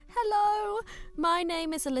my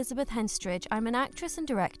name is Elizabeth Henstridge. I'm an actress and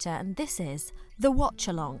director, and this is The Watch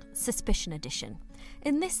Along, Suspicion Edition.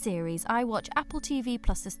 In this series, I watch Apple TV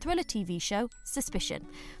Plus's thriller TV show, Suspicion.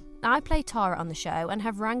 I play Tara on the show and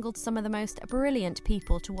have wrangled some of the most brilliant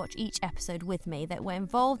people to watch each episode with me that were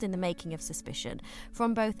involved in the making of Suspicion,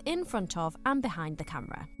 from both in front of and behind the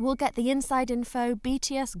camera. We'll get the inside info,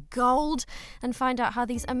 BTS gold, and find out how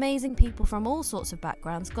these amazing people from all sorts of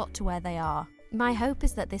backgrounds got to where they are. My hope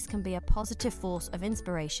is that this can be a positive force of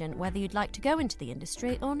inspiration whether you'd like to go into the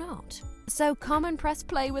industry or not. So come and press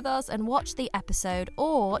play with us and watch the episode,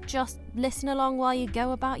 or just listen along while you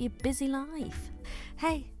go about your busy life.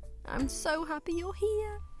 Hey, I'm so happy you're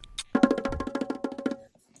here.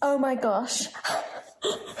 Oh my gosh.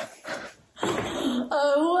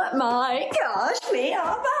 Oh my gosh, we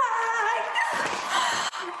are back.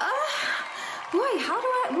 Boy,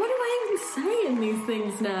 what do I even say in these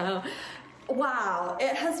things now? Wow,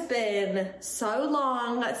 it has been so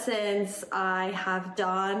long since I have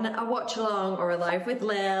done a watch along or a live with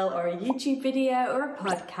Lil or a YouTube video or a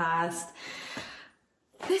podcast.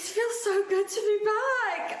 This feels so good to be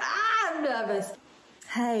back. I'm nervous.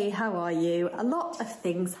 Hey, how are you? A lot of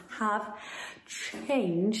things have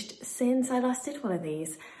changed since I last did one of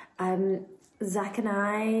these. Zach and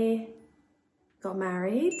I got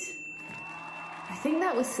married. I think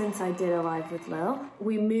that was since I did a live with Lil.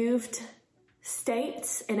 We moved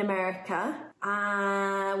states in America.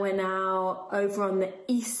 We're now over on the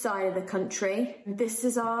east side of the country. This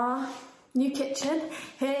is our new kitchen.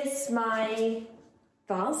 Here's my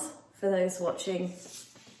vase for those watching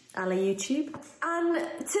a la YouTube. And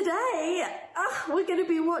today we're going to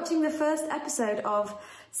be watching the first episode of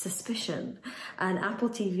Suspicion, an Apple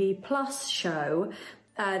TV Plus show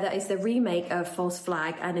that is the remake of False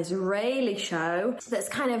Flag, an Israeli show that's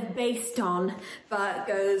kind of based on, but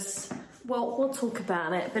goes... Well, we'll talk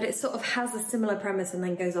about it, but it sort of has a similar premise and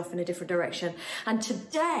then goes off in a different direction. And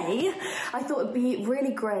today, I thought it'd be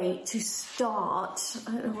really great to start,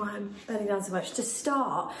 I don't know why I'm bending down so much, to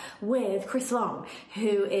start with Chris Long,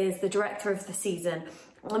 who is the director of the season.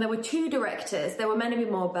 And there were two directors, there were many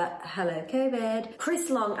more, but hello COVID.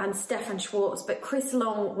 Chris Long and Stefan Schwartz, but Chris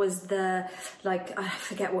Long was the, like, I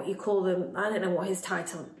forget what you call them, I don't know what his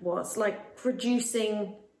title was, like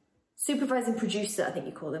supervising producer, I think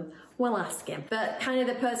you call them. We'll ask him. But kind of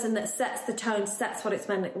the person that sets the tone, sets what it's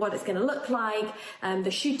going to look like, the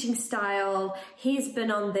shooting style. He's been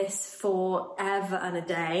on this forever and a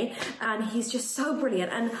day, and he's just so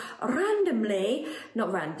brilliant. And randomly,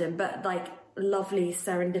 not random, but like lovely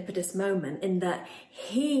serendipitous moment in that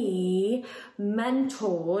he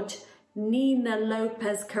mentored Nina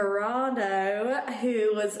Lopez Carano,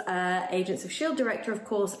 who was Agents of S.H.I.E.L.D. director, of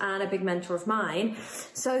course, and a big mentor of mine.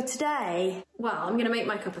 So today, well, I'm going to make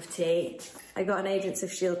my cup of tea. I got an Agents of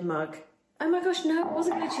S.H.I.E.L.D. mug. Oh my gosh, no, I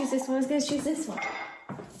wasn't going to choose this one. I was going to choose this one.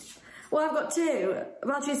 Well, I've got two.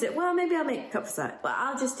 But I'll choose it. Well, maybe I'll make a cup of that. But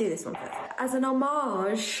I'll just do this one first. As an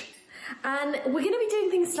homage. And we're going to be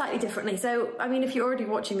doing things slightly differently. So, I mean, if you're already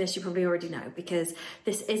watching this, you probably already know, because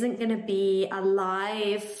this isn't going to be a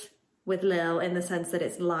live with Lil in the sense that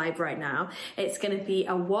it's live right now. It's going to be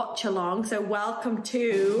a watch along. So welcome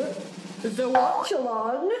to the watch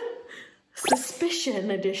along, Suspicion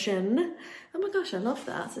edition. Oh my gosh, I love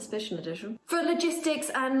that, Suspicion edition. For logistics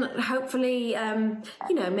and hopefully,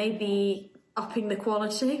 maybe upping the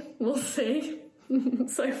quality. We'll see.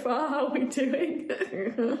 So far, how are we doing?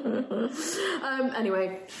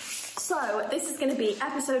 Anyway. So, this is going to be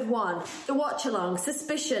episode 1, the watch along,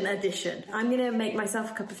 Suspicion edition. I'm going to make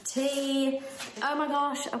myself a cup of tea. Oh my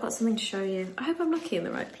gosh, I've got something to show you. I hope I'm looking in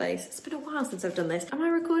the right place. It's been a while since I've done this. Am I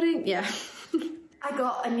recording? Yeah. I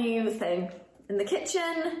got a new thing in the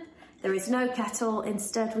kitchen. There is no kettle.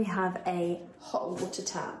 Instead, we have a hot water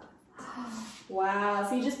tap. Wow,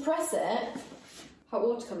 so you just press it, hot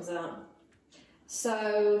water comes out.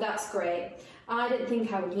 So, that's great. I didn't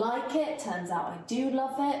think I would like it. Turns out I do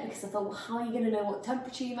love it, because I thought, well, how are you going to know what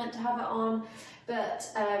temperature you're meant to have it on? But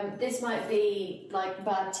this might be like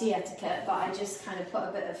bad tea etiquette, but I just kind of put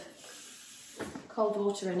a bit of cold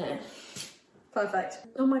water in it. Perfect.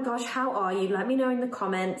 Oh my gosh, how are you? Let me know in the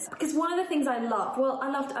comments. Because one of the things I loved, well, I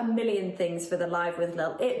loved a million things for the Live with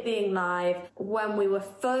Lil. It being live when we were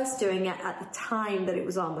first doing it at the time that it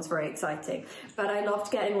was on was very exciting. But I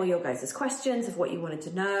loved getting all your guys' questions of what you wanted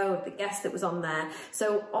to know, of the guest that was on there.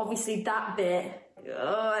 So obviously that bit,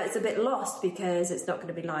 it's a bit lost because it's not going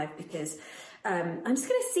to be live, because I'm just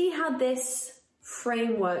going to see how this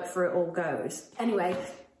framework for it all goes. Anyway,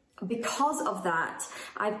 because of that,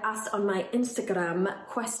 I've asked on my Instagram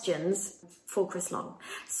questions for Chris Long.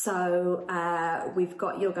 So we've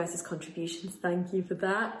got your guys' contributions. Thank you for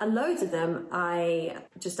that. And loads of them I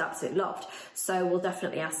just absolutely loved. So we'll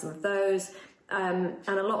definitely ask some of those. And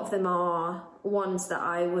a lot of them are ones that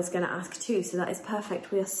I was going to ask too, so that is perfect.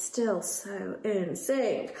 We are still so in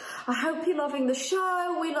sync. I hope you're loving the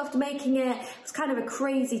show. We loved making it. It was kind of a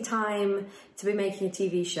crazy time to be making a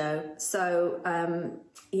TV show. So,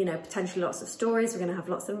 you know, potentially lots of stories. We're going to have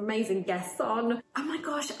lots of amazing guests on. Oh my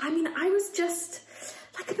gosh, I mean, I was just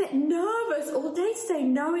like a bit nervous all day today,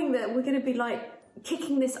 knowing that we're going to be like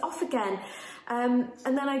kicking this off again. And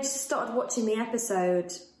then I just started watching the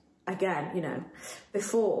episode again, you know,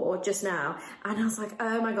 before, just now, and I was like,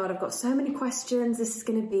 oh my god, I've got so many questions. This is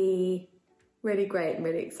going to be really great and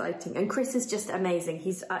really exciting. And Chris is just amazing.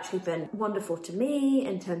 He's actually been wonderful to me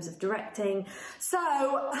in terms of directing.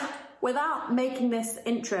 So without making this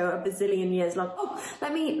intro a bazillion years long,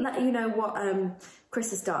 let me let you know what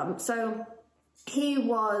Chris has done. So he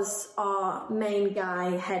was our main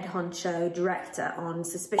guy, head honcho director on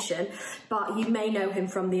Suspicion, but you may know him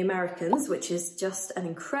from The Americans, which is just an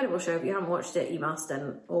incredible show. If you haven't watched it, you must,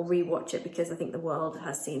 or rewatch it, because I think the world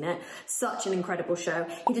has seen it. Such an incredible show.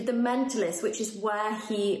 He did The Mentalist, which is where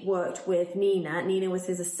he worked with Nina. Nina was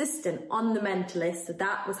his assistant on The Mentalist, so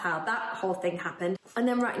that was how that whole thing happened. And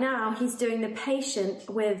then right now, he's doing The Patient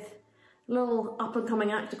with a little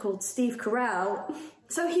up-and-coming actor called Steve Carell.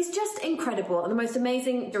 So he's just incredible, the most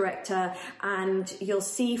amazing director, and you'll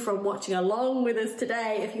see from watching along with us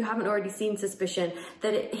today, if you haven't already seen Suspicion,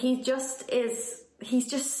 that he's just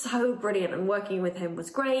so brilliant, and working with him was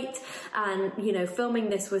great. And, you know, filming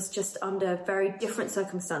this was just under very different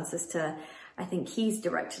circumstances to, I think, he's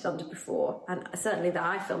directed under before, and certainly that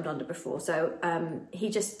I filmed under before. So he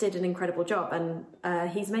just did an incredible job, and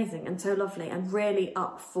he's amazing and so lovely and really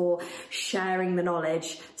up for sharing the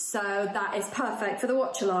knowledge. So that is perfect for the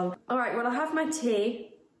watch along. All right, well, I'll have my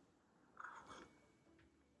tea.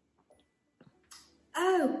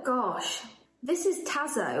 Oh gosh. This is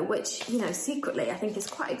Tazo, which, you know, secretly I think is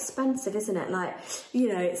quite expensive, isn't it? Like, you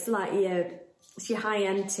know, it's like it's your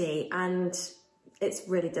high-end tea, and it's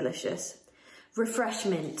really delicious.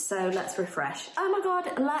 Refreshment, so let's refresh. Oh my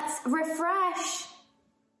god, let's refresh!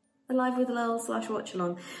 Alive with Lil / watch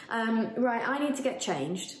along. Right, I need to get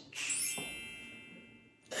changed.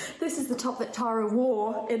 This is the top that Tara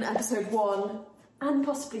wore in episode 1, and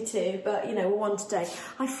possibly 2, but you know, we're one today.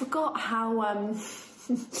 I forgot how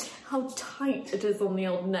how tight it is on the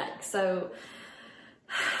old neck, so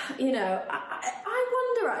you know,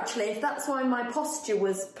 I wonder actually if that's why my posture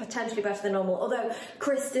was potentially better than normal, although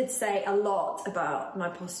Chris did say a lot about my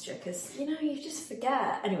posture, because, you know, you just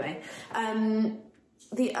forget. Anyway,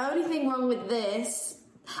 the only thing wrong with this,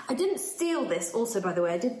 I didn't steal this also, by the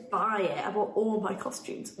way, I did buy it. I bought all my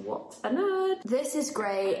costumes. What a nerd. This is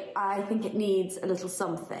great. I think it needs a little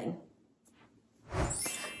something.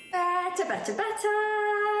 Better.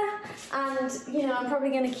 And, you know, I'm probably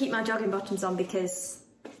going to keep my jogging bottoms on because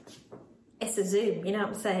it's a Zoom, you know what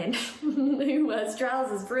I'm saying? Who wears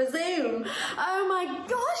trousers for a Zoom? Oh my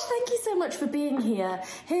gosh, thank you so much for being here.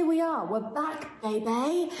 Here we are, we're back,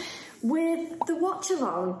 baby, with the watch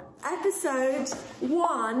along, episode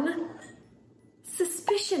 1,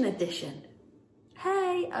 Suspicion edition.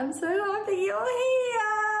 Hey, I'm so happy you're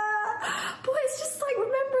here. Boy, it's just like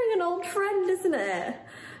remembering an old friend, isn't it?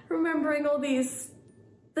 Remembering all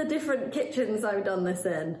the different kitchens I've done this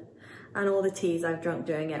in. And all the teas I've drunk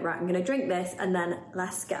doing it. Right, I'm going to drink this and then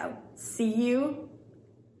let's go. See you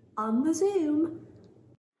on the Zoom.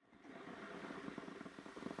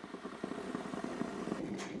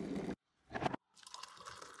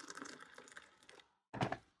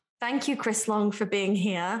 Thank you, Chris Long, for being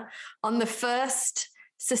here on the first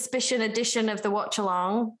Suspicion edition of the Watch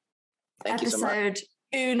Along. Thank you so much. Episode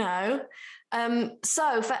Uno.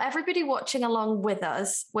 So for everybody watching along with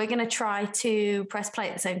us, we're going to try to press play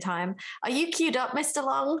at the same time. Are you queued up, Mr.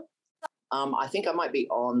 Long? I think I might be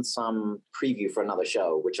on some preview for another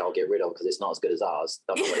show, which I'll get rid of because it's not as good as ours.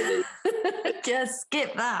 Don't know what it is. Just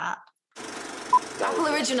skip that. Apple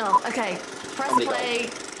Original. Okay, press play,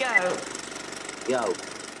 go. Go.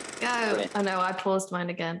 Brilliant. Oh no, I paused mine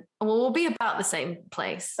again. Well, we'll be about the same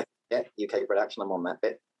place. Yeah, UK production, I'm on that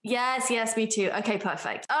bit. Yes, me too. Okay,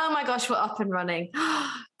 perfect. Oh my gosh, we're up and running.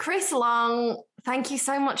 Chris Long, thank you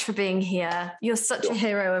so much for being here. You're such a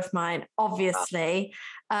hero of mine, obviously.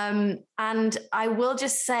 And I will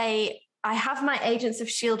just say, I have my Agents of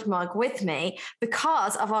S.H.I.E.L.D. mug with me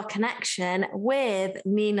because of our connection with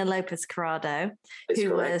Nina Lopez Corrado,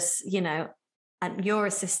 who was, you know, and your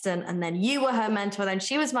assistant, and then you were her mentor, then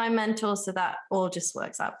she was my mentor. So that all just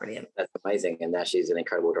works out brilliant. That's amazing. And now she's an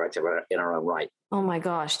incredible director in her own right. Oh my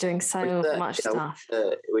gosh, doing so much stuff.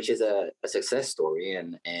 Which is a success story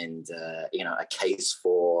and a case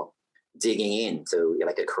for digging into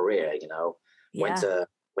like a career, went to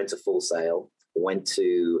Full Sail,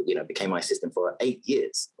 became my assistant for 8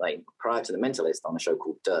 years, like prior to The Mentalist on a show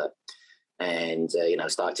called Dirt. And,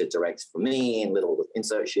 started to direct for me and little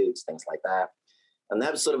insert shoots, things like that. And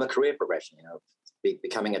that was sort of a career progression,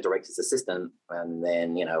 becoming a director's assistant and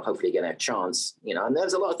then, hopefully getting a chance, and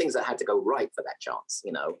there's a lot of things that had to go right for that chance,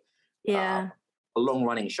 Yeah. A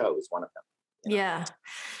long-running show is one of them. Yeah.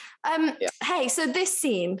 Hey, so this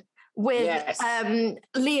scene with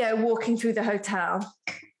Leo walking through the hotel,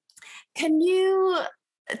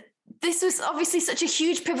 this was obviously such a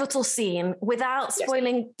huge pivotal scene without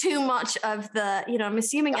spoiling too much of the, I'm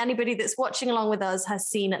assuming anybody that's watching along with us has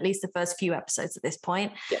seen at least the first few episodes at this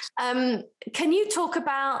point. Yes. Can you talk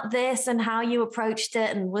about this and how you approached it?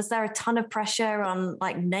 And was there a ton of pressure on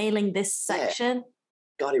like nailing this section? Yeah.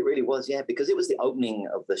 God, it really was. Yeah. Because it was the opening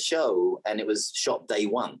of the show and it was shot day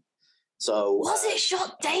one. So was it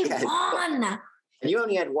shot day one? And you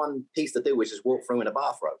only had one piece to do, which is walk through in a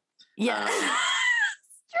bathrobe. Yeah.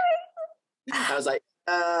 I was like,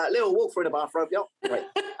 little walk through the bathrobe, yo. Right.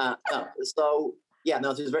 There was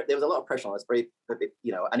a lot of pressure on us,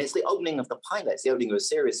 and it's the opening of the pilot, it's the opening of a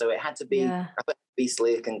series, so it had to be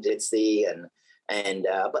slick and glitzy,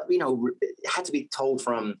 but it had to be told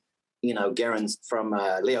from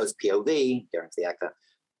Leo's POV. Garen's the actor,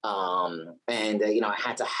 I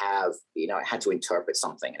had to interpret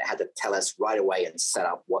something, and it had to tell us right away and set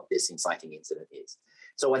up what this inciting incident is.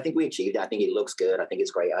 So I think we achieved it. I think it looks good. I think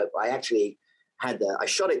it's great. I actually I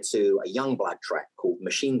shot it to a Youngblood track called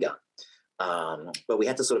Machine Gun. But we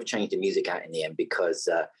had to sort of change the music out in the end because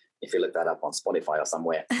if you look that up on Spotify or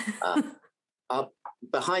somewhere,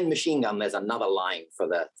 behind Machine Gun, there's another line for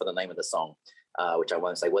the name of the song, which I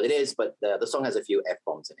won't say what it is, but the song has a few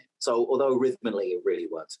F-bombs in it. So although rhythmically it really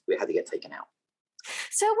works, we had to get taken out.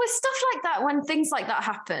 So with stuff like that, when things like that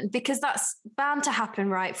happen, because that's bound to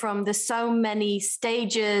happen, right? From the so many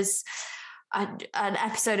stages an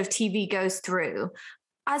episode of TV goes through,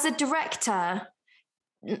 as a director,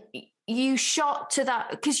 you shot to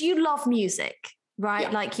that because you love music, right?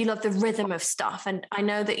 Yeah. Like you love the rhythm of stuff. And I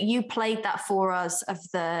know that you played that for us of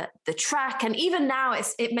the track. And even now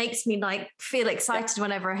it makes me like feel excited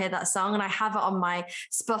whenever I hear that song. And I have it on my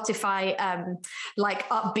Spotify, like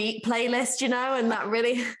upbeat playlist, and that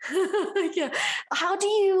really, How do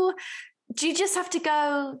you just have to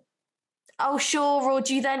go, oh, sure. Or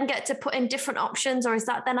do you then get to put in different options, or is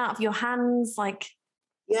that then out of your hands? Like,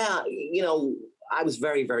 yeah, I was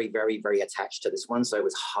very, very, very, very attached to this one. So it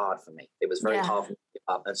was hard for me. It was very hard for me to give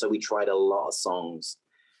up. And so we tried a lot of songs,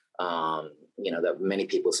 that many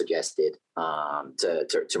people suggested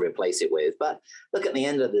to replace it with. But look, at the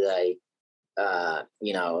end of the day,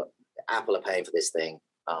 Apple are paying for this thing.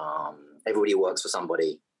 Everybody works for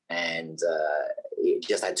somebody. And it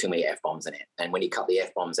just had too many F-bombs in it. And when you cut the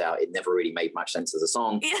F-bombs out, it never really made much sense as a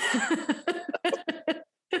song.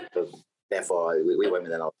 So, therefore, we went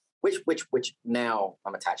with another. Which now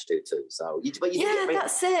I'm attached to too. So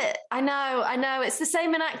that's it. I know. It's the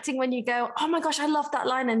same in acting when you go, oh my gosh, I love that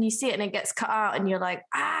line, and you see it and it gets cut out, and you're like,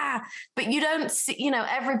 but you don't see.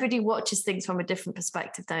 Everybody watches things from a different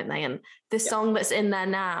perspective, don't they? And the song that's in there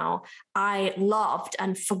now, I loved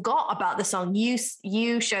and forgot about the song you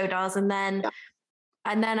showed us, and then.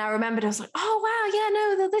 And then I remembered, I was like, oh,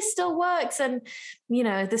 wow, this still works. And,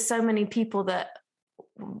 there's so many people that,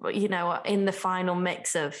 in the final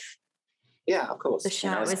mix of of course the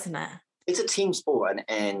show, isn't it? It's a team sport,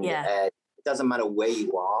 and it doesn't matter where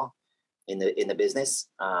you are in the business.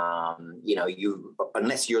 You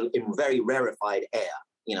unless you're in very rarefied air,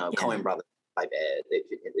 Coen Brothers type air.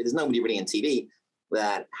 There's nobody really in TV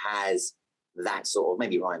that has that sort of,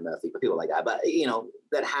 maybe Ryan Murphy, but people like that. But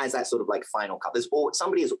that has that sort of like final cut.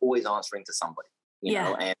 Somebody is always answering to somebody.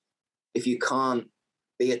 know, and if you can't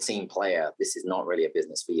be a team player, this is not really a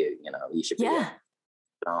business for you. You should be an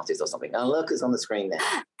artist or something. And look, it's on the screen there.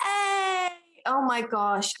 Hey! Oh my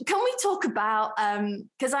gosh. Can we talk about,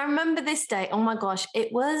 because I remember this day, oh my gosh,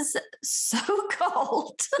 it was so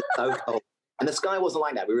cold. So cold. And the sky wasn't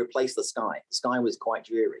like that. We replaced the sky. The sky was quite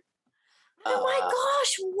dreary. Oh my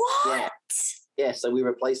gosh, what? Yeah, so we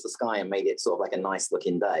replaced the sky and made it sort of like a nice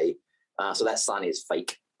looking day. So that sun is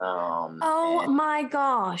fake. My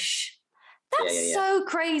gosh. That's so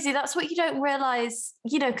crazy. That's what you don't realize,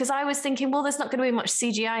 because I was thinking, well, there's not going to be much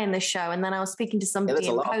CGI in this show. And then I was speaking to somebody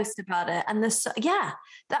in post about it. And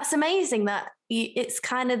that's amazing that it's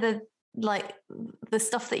kind of like the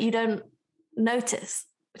stuff that you don't notice,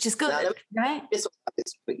 which is good, right?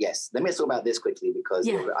 Yes, let me talk about this quickly because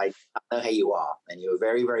I know how you are, and you're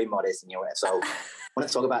very, very modest, and so I want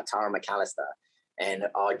to talk about Tara McAllister and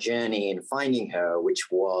our journey in finding her,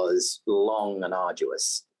 which was long and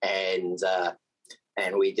arduous, and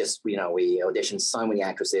we just, we auditioned so many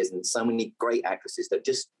actresses and so many great actresses that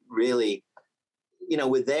just really,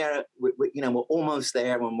 we're there, we're almost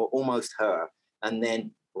there when we're almost her, and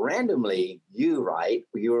then randomly, you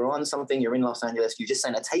were on something, you're in Los Angeles, you just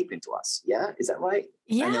sent a tape into us. Yeah, is that right?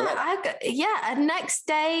 A next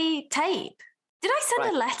day tape. Did I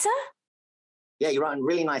send a letter? Yeah, you wrote a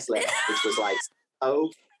really nice letter, which was like,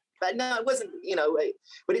 but no, it wasn't,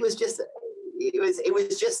 but it was just,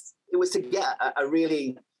 it was to get a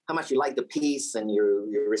really, how much you liked the piece and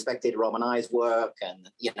you respected Rob and I's work, and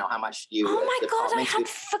how much you. Oh my God, I had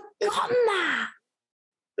forgotten that.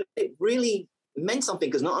 But it really meant something,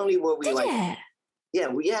 because not only were we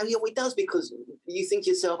it does, because you think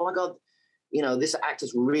to yourself, oh my God, this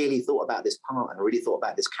actor's really thought about this part and really thought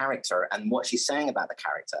about this character, and what she's saying about the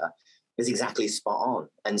character is exactly spot on.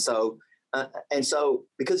 And so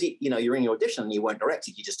because you're in your audition and you weren't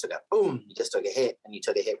directed, you just took a hit, and you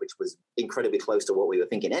took a hit which was incredibly close to what we were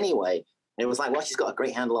thinking anyway. And it was like, well, she's got a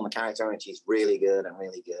great handle on the character, and she's really good.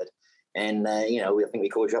 And, I think we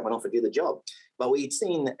called you up and offered you the job. But we'd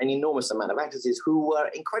seen an enormous amount of actresses who were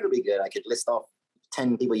incredibly good. I could list off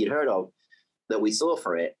 10 people you'd heard of that we saw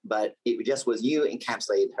for it, but it just was, you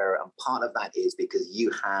encapsulated her. And part of that is because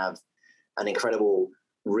you have an incredible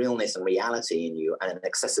realness and reality in you, and an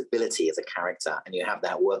accessibility as a character. And you have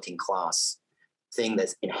that working class thing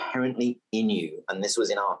that's inherently in you. And this was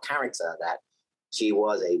in our character, that she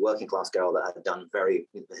was a working class girl that had done very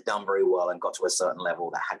well and got to a certain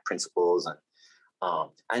level, that had principles,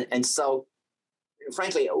 and so,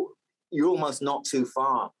 frankly, you're almost not too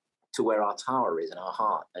far to where our Tara is in our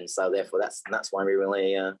heart, and so therefore that's why we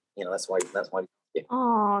really, that's why. Yeah.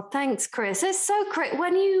 Oh, thanks, Chris. It's so great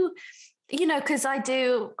when because I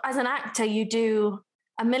do, as an actor, you do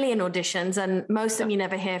a million auditions, and most of them you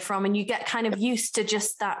never hear from, and you get kind of used to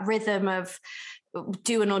just that rhythm of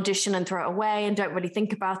do an audition and throw it away and don't really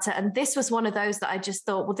think about it. And this was one of those that I just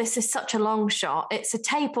thought, well, this is such a long shot. It's a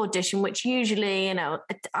tape audition, which usually,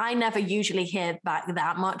 I never usually hear back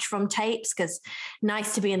that much from tapes, because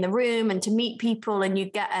nice to be in the room and to meet people, and you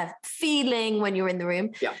get a feeling when you're in the room.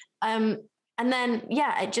 Yeah. And then,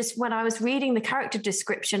 it just, when I was reading the character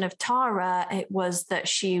description of Tara, it was that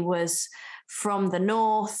she was from the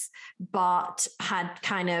North, but had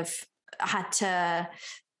to,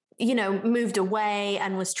 moved away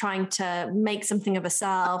and was trying to make something of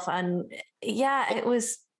herself. And it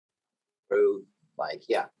was. It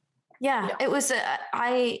was,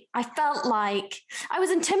 I felt like I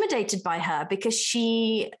was intimidated by her, because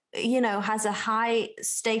she, has a high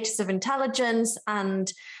status of intelligence.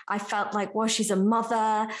 And I felt like, well, she's a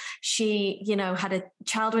mother. She, had a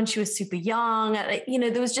child when she was super young.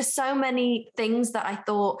 There was just so many things that I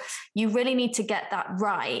thought you really need to get that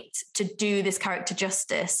right to do this character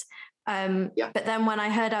justice. But then when I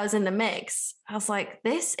heard I was in the mix, I was like,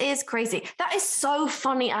 this is crazy. That is so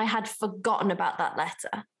funny. I had forgotten about that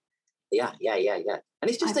letter. Yeah. And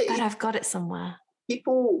it's just that I've got it somewhere.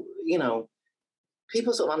 People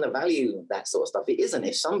sort of undervalue that sort of stuff. It isn't.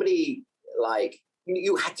 If somebody, like,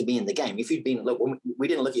 you had to be in the game. If you'd been, look, we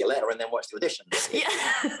didn't look at your letter and then watch the audition.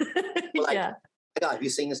 God, have you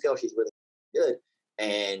seen this girl? She's really good.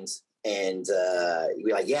 And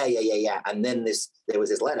we're like, yeah. And then there was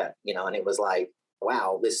this letter, and it was like,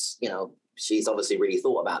 wow, this, she's obviously really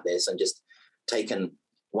thought about this and just taken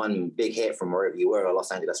one big hit from wherever you were, or Los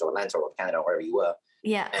Angeles or Atlanta or Canada or wherever you were.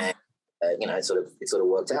 Yeah. And, it sort of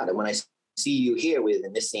worked out. And when I see you here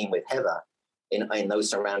in this scene with Heather in those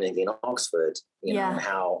surroundings in Oxford, and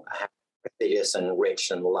how prestigious and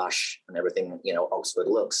rich and lush and everything, Oxford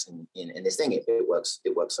looks in this thing, it works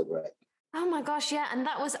so great. Oh my gosh, yeah. And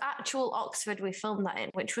that was actual Oxford we filmed that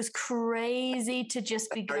in, which was crazy to just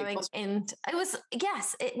be going into.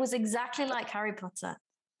 It was exactly like Harry Potter.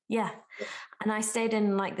 Yeah. And I stayed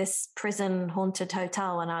in like this prison haunted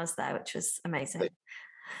hotel when I was there, which was amazing.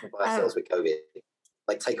 By ourselves with COVID,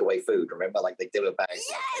 like takeaway food, remember? Like they did a bag.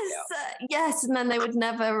 Yes. And then they would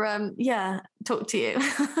never, talk to you.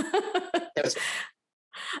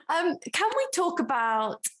 Can we talk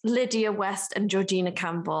about Lydia West and Georgina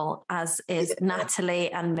Campbell, as is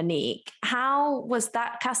Natalie and Monique? How was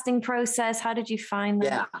that casting process? How did you find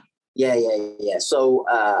them? Yeah. So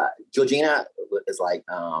Georgina is like,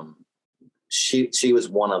 she was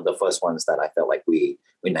one of the first ones that I felt like we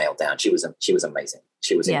nailed down. She was amazing.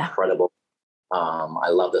 She was incredible. I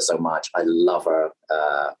loved her so much. I love her.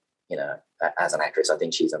 you know, as an actress. I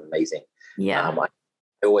think she's amazing. Yeah.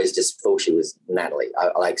 I always just thought she was Natalie.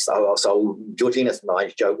 I like so Georgina's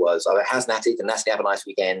nice joke was, "Oh, how's Natalie? Did Natalie have a nice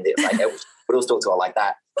weekend?" It's like, but always talk to her like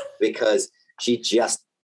that because she just,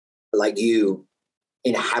 like you,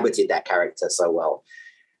 inhabited that character so well.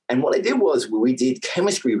 And what I did was we did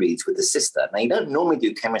chemistry reads with the sister. Now, you don't normally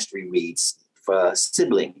do chemistry reads for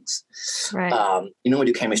siblings. Right. You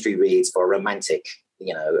normally do chemistry reads for romantic,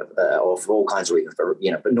 you know, or for all kinds of reasons, for,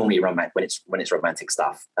 you know, but normally romantic when it's romantic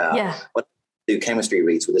stuff. But do chemistry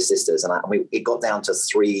reads with the sisters, and it got down to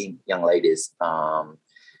 3 young ladies,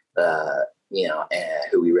 you know,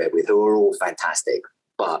 who we read with, who are all fantastic.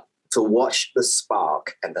 But to watch the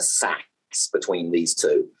spark and the sass between these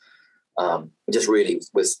two, just really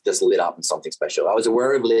was just lit up in something special. I was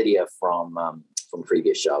aware of Lydia from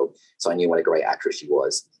previous show, so I knew what a great actress she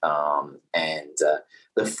was. And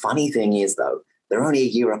the funny thing is, though, they're only a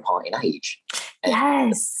year apart in age.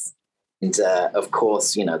 Yes. And of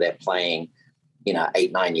course, you know, they're playing, you know,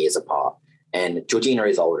 8-9 years apart. And Georgina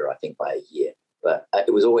is older, I think, by a year. But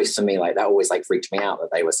it was always, to me, like, that always like freaked me out that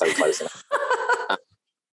they were so close.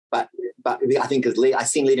 But I think because I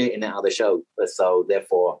seen Lydia in that other show, so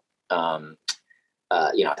therefore, you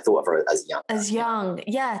know, I thought of her as young. As young,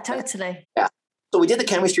 yeah, totally. Yeah. So we did the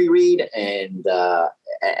chemistry read, and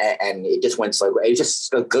it just went so great. It was just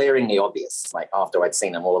so glaringly obvious, like after I'd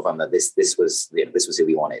seen them, all of them, that this was who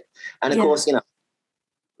we wanted. And of course, you know,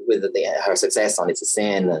 with her success on It's a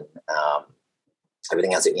Sin and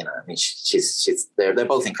everything else, you know, I mean, they're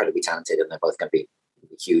both incredibly talented, and they're both going to be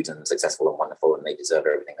huge and successful and wonderful, and they deserve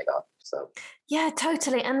everything they got. So yeah,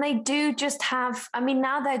 totally. And they do just have, I mean,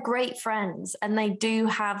 now they're great friends, and they do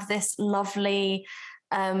have this lovely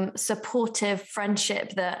supportive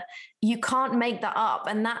friendship that you can't make that up.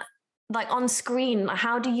 And that, like, on screen,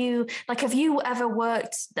 how do you, like, have you ever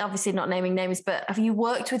worked, obviously not naming names, but have you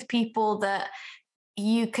worked with people that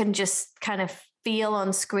you can just kind of feel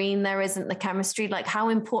on screen there isn't the chemistry? Like, how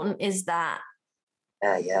important is that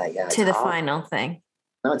to the final thing?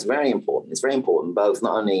 No, it's very important. It's very important, both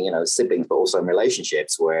not only, you know, siblings, but also in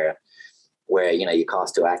relationships where you know, you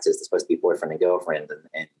cast 2 actors, they're supposed to be boyfriend and girlfriend,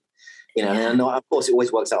 and you know, and of course it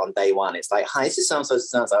always works out on day one. It's like, hi, this is so-and-so,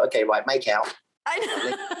 so-and-so. Okay, right, make out. I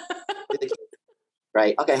know.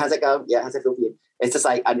 Right, okay, how's it go? Yeah, how's it feel for you? It's just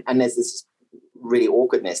like, and there's this really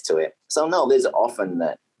awkwardness to it. So no, there's often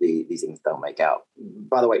that these things don't make out.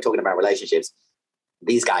 By the way, talking about relationships,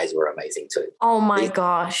 these guys were amazing too. Oh my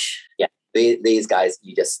gosh. Yeah, these guys,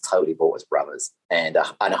 you just totally bought as brothers, and a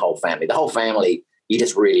whole family. The whole family, you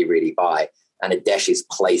just really, really buy. And Adesh's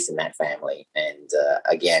place in that family. And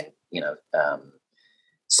again, you know,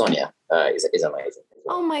 Sonia is amazing.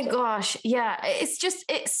 Oh my gosh. Yeah. It's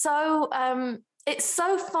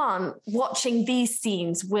so fun watching these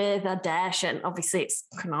scenes with Adesh, and obviously it's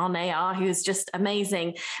Kunal Nayyar, who's just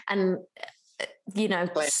amazing. And, you know,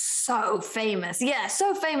 so famous. Yeah,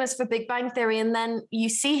 so famous for Big Bang Theory. And then you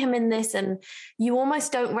see him in this and you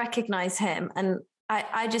almost don't recognize him. And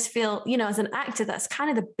I just feel, you know, as an actor, that's kind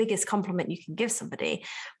of the biggest compliment you can give somebody.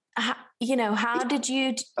 You know, how did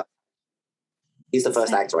you... He's the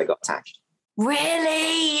first actor I got attached.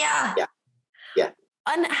 Really? Yeah.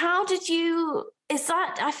 And how did you...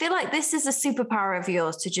 I feel like this is a superpower of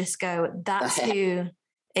yours, to just go, that's who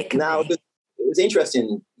it can be. It was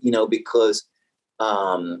interesting, you know, because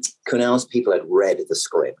Kunal's people had read the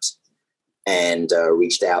script and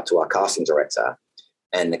reached out to our casting director.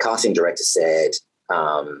 And the casting director said,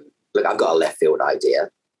 look, I've got a left field idea.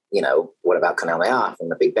 You know, what about Kunal Nayyar from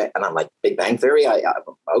the Big Bang? And I'm like, Big Bang Theory?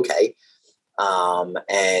 Okay.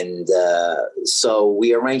 So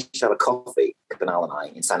we arranged to have a coffee, Kunal and I,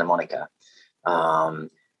 in Santa Monica.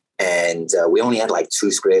 We only had like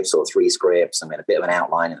 2 scripts or 3 scripts, and we had a bit of an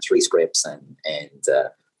outline and 3 scripts. And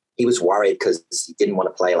he was worried because he didn't want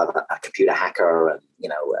to play like a computer hacker, and, you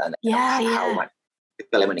know, and how much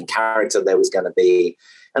development in character there was going to be.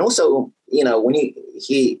 And also, you know, when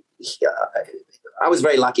I was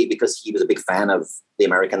very lucky because he was a big fan of The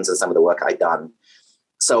Americans and some of the work I'd done.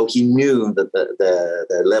 So he knew that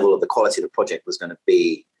the level of the quality of the project was going to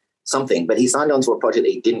be something, but he signed on to a project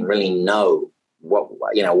that he didn't really know where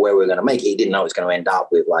we were going to make it. He didn't know it was going to end up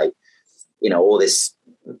with, like, you know, all this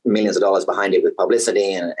millions of dollars behind it with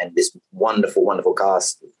publicity and this wonderful, wonderful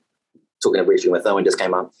cast. Talking of Richard Uma just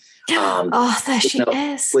came up. There she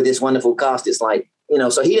is. With this wonderful cast, it's like, you know,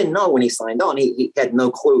 so he didn't know when he signed on. He had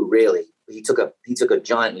no clue, really. He took a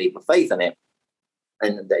giant leap of faith in it.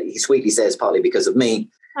 And he sweetly says, partly because of me.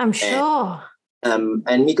 I'm sure. And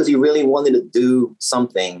because he really wanted to do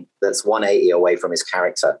something that's 180 away from his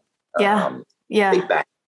character. Big Bang.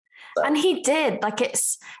 So. And he did. Like,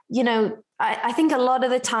 it's, you know, I think a lot of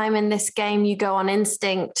the time in this game, you go on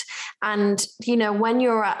instinct. And, you know, when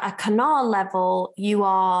you're at a canal level, you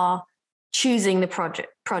are choosing the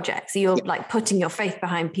projects. You're like putting your faith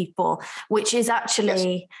behind people, which is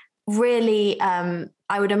actually really,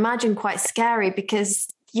 I would imagine, quite scary, because,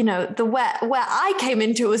 you know, where I came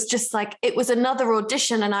into it was just like, it was another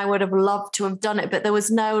audition and I would have loved to have done it, but there was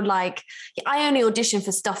no, like, I only audition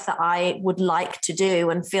for stuff that I would like to do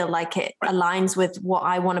and feel like it aligns with what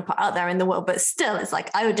I want to put out there in the world. But still, it's like,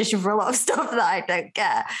 I audition for a lot of stuff that I don't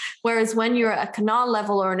get. Whereas when you're at a canal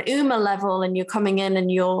level or an Uma level and you're coming in and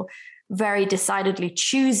you're very decidedly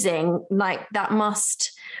choosing, like, that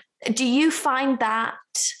must, do you find that,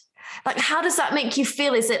 like, how does that make you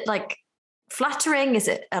feel? Is it like flattering? Is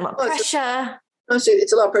it a lot of pressure?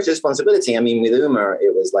 It's a lot of pressure, responsibility. I mean, with Uma,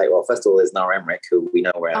 it was like, well, first of all, there's Nora Emmerich, who we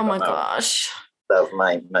know where. Oh my gosh! So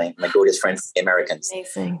my gorgeous friend from the Americans.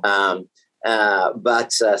 Amazing.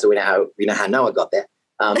 So we know how Noah got there.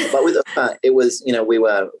 But with it was, you know, we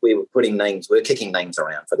were putting names, we were kicking names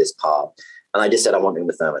around for this part, and I just said, I want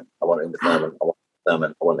Uma Thurman. I want Uma Thurman. I want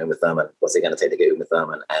Thurman. I want Uma Thurman. What's it going to take to get Uma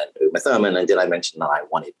Thurman? And Uma Thurman. And did I mention that I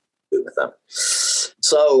wanted Uma Thurman?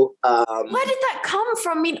 So where did that come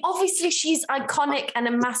from? I mean, obviously she's iconic and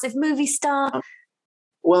a massive movie star.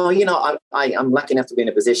 Well, you know, I'm lucky enough to be in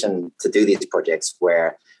a position to do these projects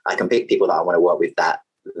where I can pick people that I want to work with that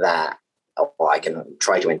or I can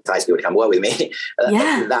try to entice people to come work with me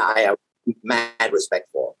that I have mad respect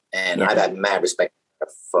for. And I've had mad respect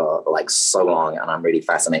for like so long, and I'm really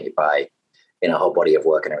fascinated by, you know, her body of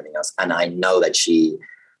work and everything else. And I know that she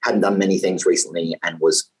hadn't done many things recently and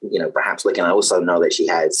was, you know, perhaps looking. I also know that she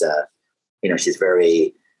has, you know, she's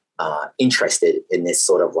very interested in this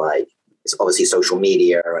sort of like, it's obviously social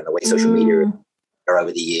media and the way social media are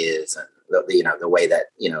over the years, and you know, the way that,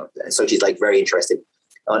 you know, so she's like very interested,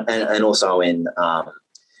 and also in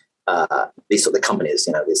these sort of companies,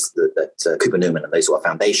 you know, that Cooper Newman and those sort of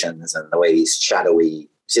foundations and the way these shadowy.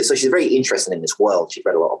 So she's very interested in this world. She's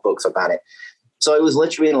read a lot of books about it. So it was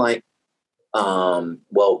literally like,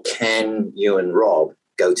 well, can you and Rob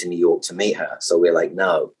go to New York to meet her? So we're like,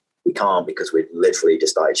 no, we can't, because we literally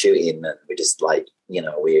just started shooting, and we're just like, you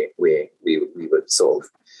know, we were sort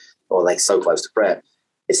of, or like so close to prep.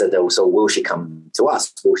 They said, oh, so will she come to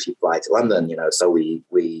us? Will she fly to London? You know, so we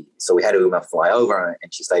had Uma fly over,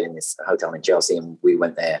 and she stayed in this hotel in Chelsea, and we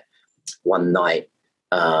went there one night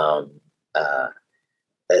to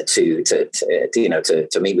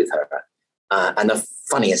meet with her. And the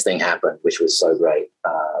funniest thing happened, which was so great,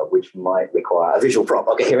 which might require a visual prop.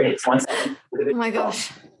 Okay, here it is. 1 second. Oh my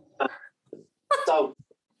gosh. So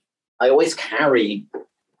I always carry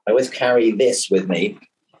this with me,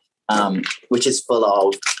 which is full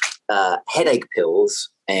of headache pills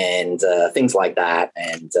and things like that,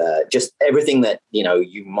 and just everything that, you know,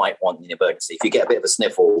 you might want in an emergency. If you get a bit of a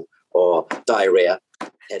sniffle or diarrhea,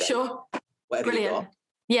 headache, sure, whatever brilliant.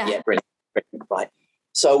 you got. Yeah, brilliant. Right.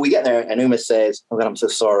 So we get there, and Uma says, "Oh God, I'm so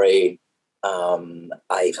sorry.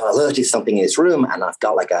 I've allergic to something in this room, and I've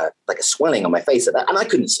got like a swelling on my face." And I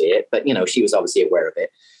couldn't see it, but, you know, she was obviously aware of it.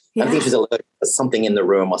 Yeah. I think she was allergic to something in the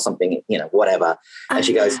room or something, you know, whatever. And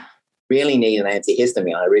she goes, "Really need an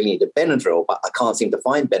antihistamine. I really need a Benadryl, but I can't seem to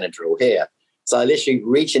find Benadryl here." So I literally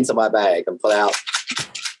reach into my bag and pull out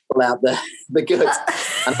the goods,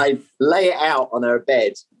 and I lay it out on her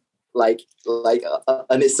bed, and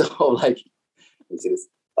it's sort of like,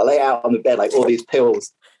 I lay out on the bed like all these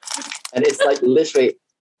pills, and it's like literally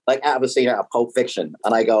like out of a scene out of Pulp Fiction.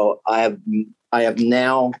 And I go, I have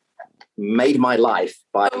now made my life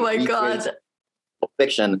by God, Pulp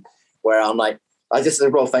Fiction, where I'm like, I just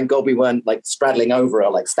said, well, thank God we weren't like straddling over her,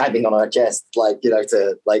 like stabbing on her chest, like, you know,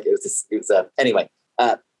 to like, it was anyway.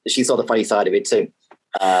 She saw the funny side of it too.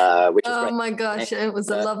 Which was great. My gosh, it was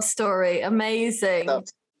a love story. Amazing. So,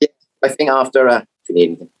 yeah, I think after, if you need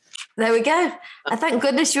anything. There we go. I thank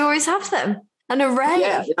goodness you always have them. An array.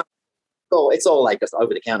 Yeah, you know, it's all like just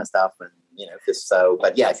over the counter stuff, and, you know, just so.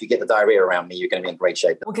 But yeah, if you get the diarrhea around me, you're going to be in great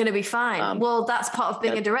shape. We're going to be fine. Well, that's part of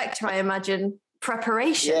being a director, I imagine.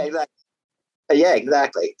 Preparation. Yeah,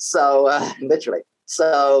 exactly. So literally.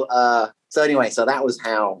 So anyway, so that was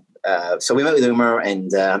how. So we met with Uma, and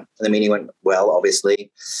the meeting went well, obviously.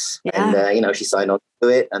 Yeah. And you know, she signed on to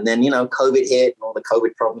it, and then, you know, COVID hit, and all the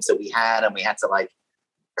COVID problems that we had, and we had to like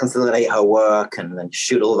consolidate her work and then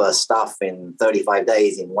shoot all of her stuff in 35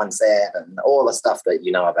 days in one set, and all the stuff that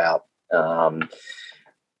you know about,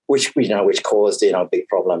 which caused, you know, big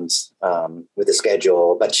problems with the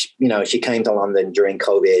schedule. But she came to London during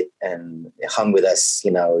COVID and hung with us.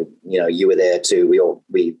 You know, you were there too. We all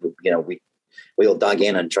dug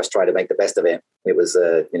in and just tried to make the best of it. It was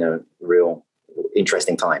a real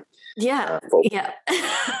interesting time. Yeah. Yeah.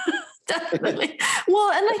 Definitely.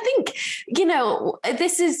 Well, and I think,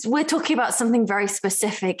 we're talking about something very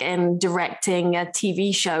specific in directing a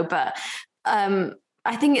TV show, but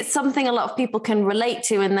I think it's something a lot of people can relate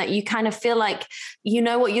to, in that you kind of feel like you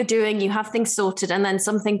know what you're doing, you have things sorted, and then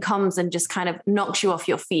something comes and just kind of knocks you off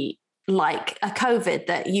your feet, like a COVID,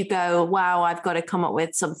 that you go, wow, I've got to come up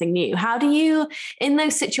with something new. How do you, in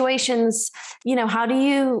those situations, how do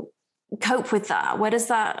you cope with that? Where does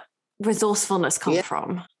that resourcefulness come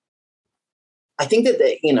from? I think that,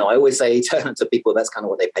 I always say to people, that's kind of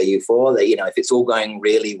what they pay you for. That, if it's all going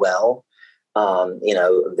really well,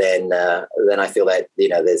 then I feel that,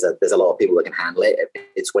 there's a lot of people that can handle it.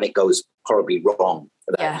 It's when it goes horribly wrong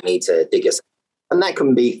that you need to dig yourself. And that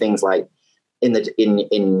can be things like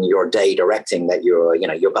in your day directing, that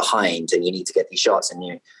you're behind and you need to get these shots,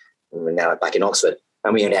 and we're now back in Oxford.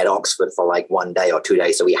 And we only had Oxford for like 1 day or 2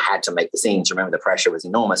 days. So we had to make the scenes. Remember, the pressure was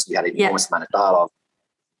enormous. You had an enormous amount of dialogue.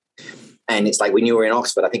 And it's like when you were in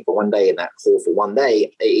Oxford, I think for 1 day in that hall for 1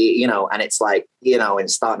 day, and it's like, and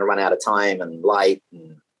starting to run out of time and light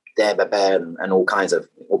and and all kinds of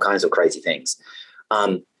crazy things.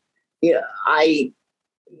 I,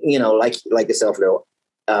 like yourself, Lil,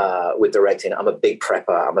 with directing, I'm a big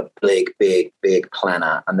prepper. I'm a big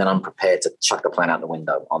planner. And then I'm prepared to chuck the plan out the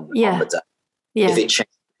window on the day. Yeah. If it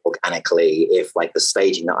changes organically, if like the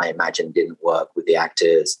staging that I imagined didn't work with the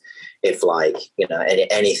actors, if like,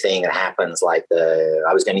 anything that happens, like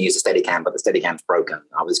I was going to use a Steadicam, but the Steadicam's broken.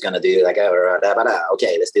 I was going to do like,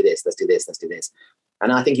 okay, let's do this.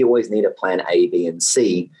 And I think you always need a plan A, B, and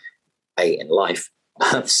C, A in life,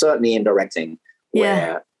 certainly in directing,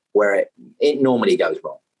 where it normally goes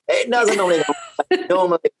wrong. It doesn't normally go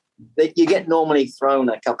normally. You get normally thrown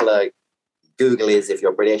a couple of googlies if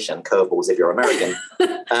you're British and curveballs if you're American.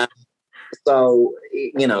 So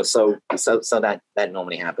that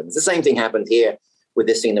normally happens. The same thing happened here with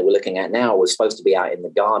this scene that we're looking at now. Was supposed to be out in the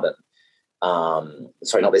garden.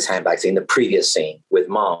 Sorry, not this handbag scene, the previous scene with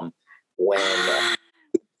Mom, when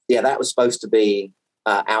that was supposed to be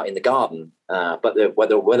out in the garden, but the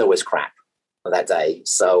weather was crap that day.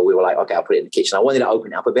 So we were like, okay, I'll put it in the kitchen. I wanted to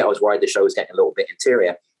open it up a bit. I was worried the show was getting a little bit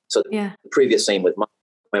interior. So the previous scene with Mom,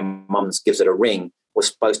 when Mum gives it a ring, was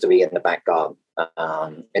supposed to be in the back garden,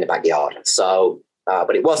 in the backyard. So,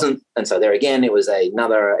 but it wasn't. And so there again, it was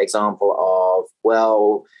another example of,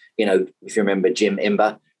 if you remember Jim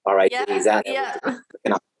Imber, all right, he's out there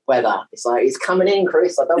looking up the weather. It's like, he's coming in,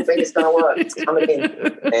 Chris. I don't think it's going to work. It's coming in.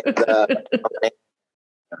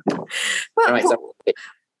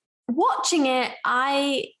 Watching it,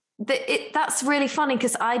 that's really funny,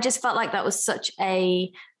 because I just felt like that was such a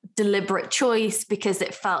deliberate choice, because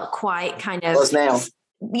it felt quite kind of now.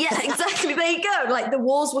 Yeah, exactly. There you go. Like the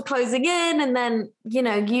walls were closing in, and then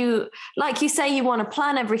you, like you say, you want to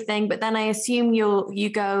plan everything, but then I assume you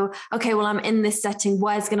go, okay, well, I'm in this setting,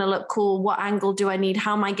 where's going to look cool, what angle do I need,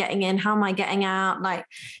 how am I getting in, how am I getting out? Like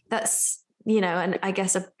that's and I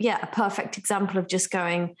guess a perfect example of just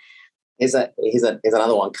going. Here's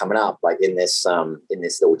another one coming up, like in this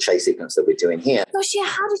little chase sequence that we're doing here. Gosh, yeah,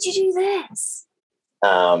 how did you do this?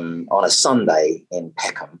 On a Sunday in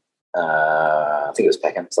Peckham. I think it was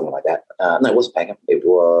Peckham, something like that. No, it wasn't Peckham. It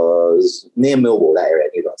was near Millwall, that area.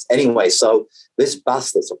 Anyway, so this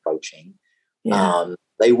bus that's approaching,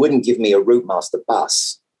 they wouldn't give me a Routemaster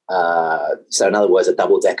bus. So in other words, a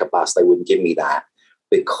double-decker bus, they wouldn't give me that,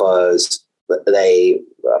 because they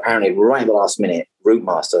apparently right at the last minute,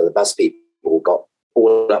 Routemaster, the bus people, got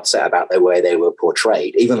all upset about the way they were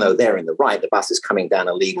portrayed. Even though they're in the right, the bus is coming down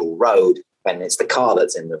a legal road and it's the car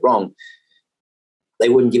that's in the wrong. They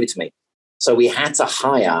wouldn't give it to me. So we had to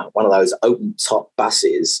hire one of those open top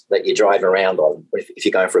buses that you drive around on if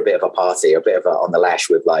you're going for a bit of a party or a bit of on the lash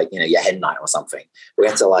with your head night or something. We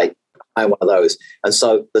had to hire one of those. And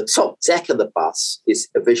so the top deck of the bus is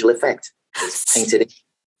a visual effect. It's painted in.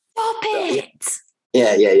 Stop it.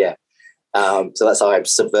 Yeah. So that's how I've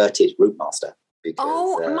subverted Routemaster. Because,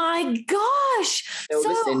 my gosh.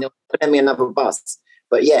 They'll put me another bus.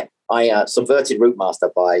 But yeah, I subverted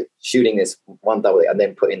Routemaster by shooting this one double and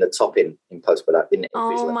then putting the top in post-production.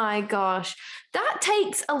 Oh my gosh. That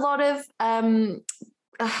takes a lot of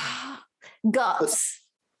guts.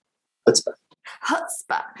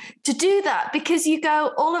 Chutzpah to do that, because you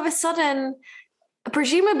go all of a sudden,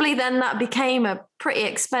 presumably then that became a pretty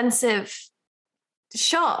expensive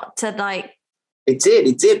shot to It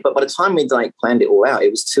did. But by the time we planned it all out, it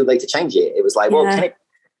was too late to change it. It was like, well,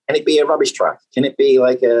 can it be a rubbish truck? Can it be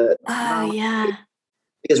like a... Oh, yeah.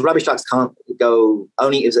 Because rubbish trucks can't go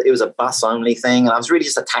only... It was a bus only thing. And I was really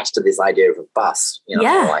just attached to this idea of a bus, and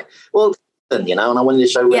I wanted to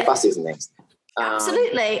show where buses and things.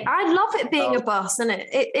 Absolutely. I love it being a bus, and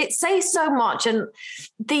it says so much. And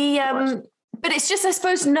but it's just, I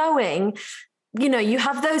suppose, knowing, you know, you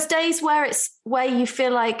have those days where you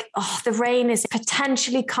feel like, oh, the rain is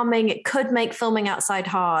potentially coming. It could make filming outside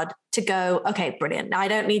hard, to go, okay, brilliant. I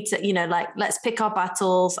don't need to, you know, like, let's pick our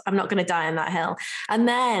battles. I'm not going to die on that hill. And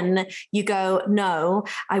then you go, no,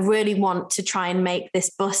 I really want to try and make this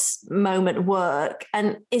bus moment work.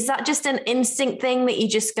 And is that just an instinct thing that you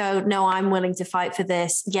just go, no, I'm willing to fight for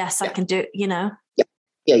this. Yes, I can do it, you know? Yeah.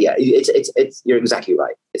 It's you're exactly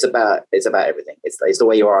right. It's about everything. It's the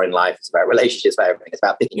way you are in life. It's about relationships, about everything. It's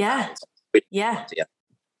about picking. Yeah.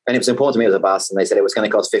 And it was important to me as a bus, and they said it was going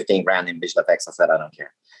to cost $15,000 in visual effects. I said, I don't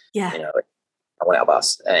care. Yeah. You know, I want our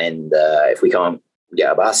bus, and if we can't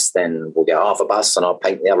get a bus, then we'll get half a bus, and I'll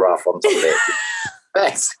paint the other half on top of it.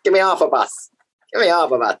 Thanks. Give me half a bus. Does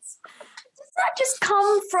that just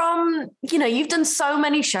come from, you know, you've done so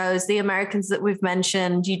many shows, The Americans that we've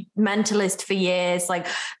mentioned, you Mentalist for years, like,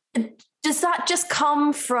 does that just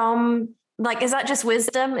come from, like, is that just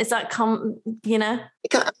wisdom? Is that you know?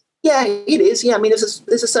 Yeah, it is. Yeah, I mean, there's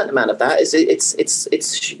a certain amount of that.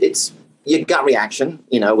 It's your gut reaction,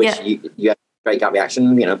 you know, which you have great gut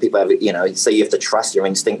reaction. You know, people have, you know, so you have to trust your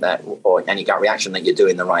instinct that, or any gut reaction that you're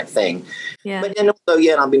doing the right thing. Yeah. But then also,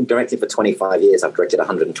 I've been directing for 25 years. I've directed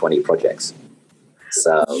 120 projects.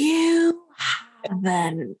 So you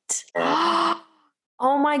haven't. Yeah.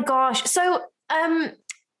 Oh my gosh. So,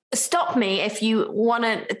 stop me if you want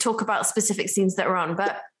to talk about specific scenes that are on,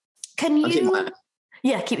 but can you?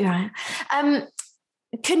 Keep your eye on.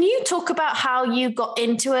 Can you talk about how you got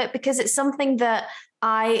into it? Because it's something that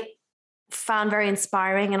I found very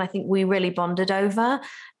inspiring, and I think we really bonded over.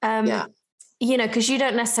 You know, because you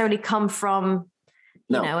don't necessarily come from,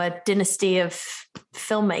 you know, a dynasty of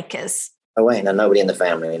filmmakers. Oh, wait, no, nobody in the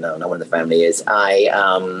family. No one in the family is. I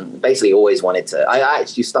basically always wanted to. I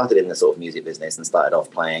actually started in the sort of music business and started off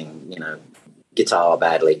playing, you know, guitar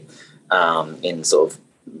badly in sort of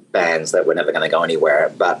bands that were never going to go anywhere.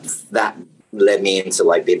 But that led me into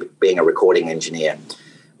like being a recording engineer,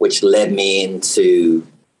 which led me into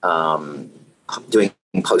doing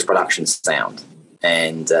post-production sound.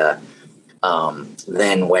 And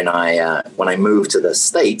then when I moved to the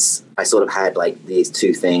States, I sort of had like these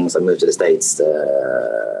two things. I moved to the States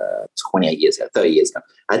 30 years ago.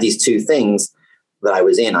 I had these two things that I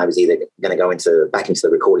was in. I was either going to go back into the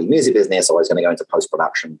recording music business, or I was going to go into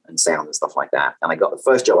post-production and sound and stuff like that. And I got the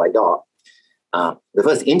first job I got. The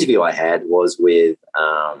first interview I had was with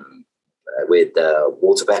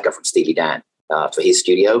Walter Becker from Steely Dan for his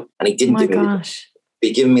studio, and he didn't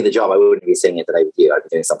be giving me the job. I wouldn't be sitting here today with you. I'd be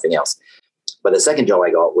doing something else. But the second job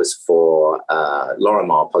I got was for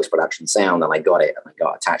Lorimar post-production sound, and I got it, and I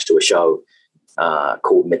got attached to a show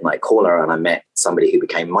called Midnight Caller, and I met somebody who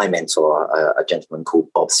became my mentor, a gentleman called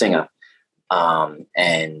Bob Singer, and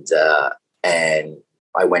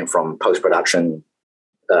I went from post-production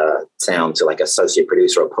sound to like associate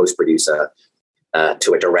producer or post-producer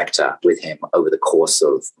to a director with him over the course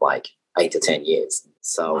of like 8 to 10 years.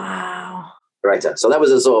 So, wow. Director. So that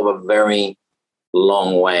was a sort of a very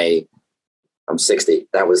long way. I'm 60.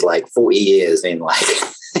 That was like 40 years in like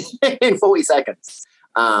in 40 seconds.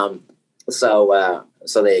 So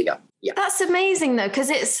there you go. Yeah. That's amazing though, because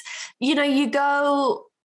it's, you know, you go,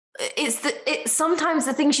 it's sometimes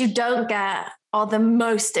the things you don't get are the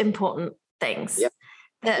most important things. Yeah.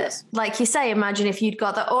 That, like you say, imagine if you'd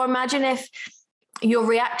got that, or imagine if your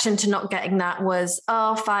reaction to not getting that was,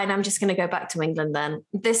 oh, fine, I'm just going to go back to England then.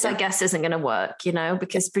 This, I guess, isn't going to work, you know,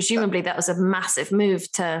 because presumably that was a massive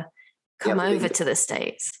move to come over to the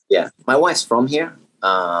States. Yeah. My wife's from here.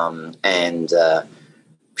 And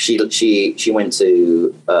she went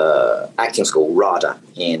to acting school, RADA,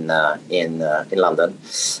 in London.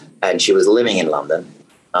 And she was living in London.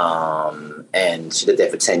 And she lived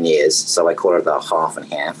there for 10 years. So I call her the half and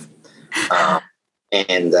half.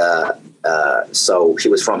 So she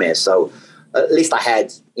was from here. So at least I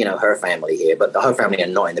had, you know, her family here, but her family are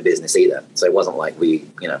not in the business either. So it wasn't like we,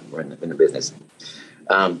 you know, were in the business.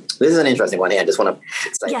 This is an interesting one here. I just want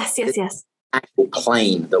to say. Yes. Actual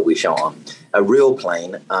plane that we shot on, a real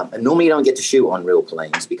plane. And normally you don't get to shoot on real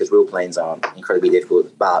planes because real planes are incredibly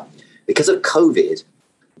difficult. But because of COVID,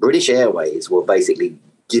 British Airways were basically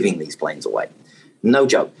giving these planes away. No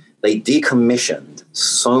joke. They decommissioned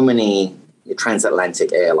so many transatlantic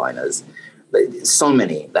airliners, so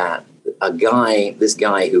many that this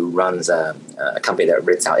guy who runs a company that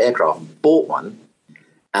rents out aircraft bought one,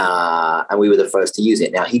 and we were the first to use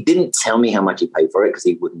it. Now, he didn't tell me how much he paid for it because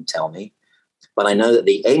he wouldn't tell me, but I know that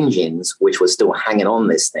the engines, which were still hanging on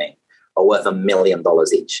this thing, are worth $1 million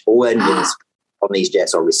each. All engines on these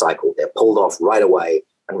jets are recycled. They're pulled off right away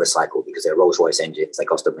and recycled because they're Rolls-Royce engines. They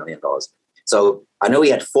cost $1 million. So I know he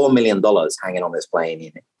had $4 million hanging on this plane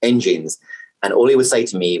in engines. And all he would say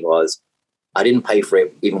to me was, I didn't pay for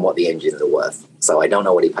it, even what the engines are worth. So I don't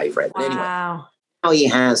know what he paid for it. But anyway, now he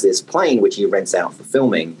has this plane, which he rents out for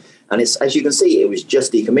filming. And it's, as you can see, it was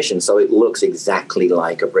just decommissioned. So it looks exactly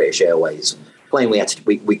like a British Airways plane.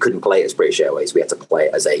 We couldn't play it as British Airways. We had to play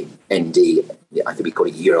it as a ND. I think we called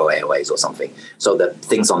it Euro Airways or something. So the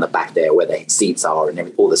things on the back there where the seats are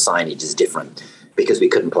and all the signage is different because we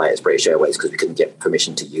couldn't play it as British Airways because we couldn't get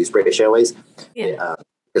permission to use British Airways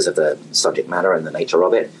because of the subject matter and the nature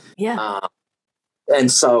of it. Yeah. And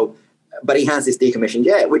so, but he has this decommissioned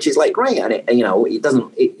jet, which is like great. And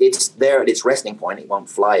it's there at its resting point. It won't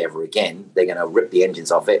fly ever again. They're going to rip the engines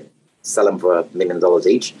off it, sell them for $1 million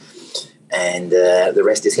each. And the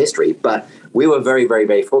rest is history. But we were very, very,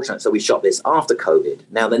 very fortunate. So we shot this after COVID.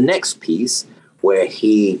 Now, the next piece where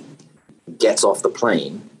he gets off the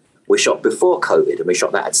plane, we shot before COVID, and we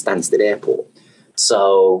shot that at Stansted Airport.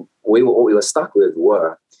 So what we were stuck with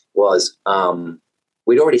was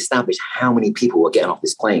we'd already established how many people were getting off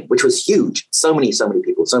this plane, which was huge. So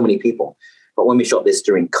many people. But when we shot this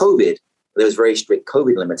during COVID, there was very strict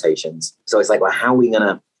COVID limitations. So it's like, well, how are we going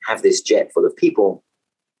to have this jet full of people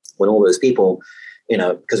when all those people,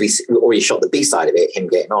 because we already shot the B side of it, him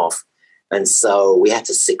getting off. And so we had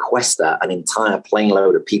to sequester an entire plane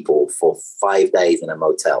load of people for 5 days in a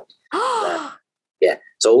motel. Yeah.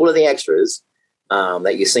 So all of the extras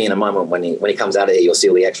that you see in a moment when he comes out of here, you'll see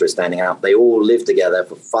all the extras standing out. They all lived together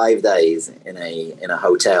for 5 days in a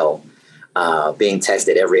hotel, being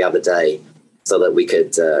tested every other day, so that we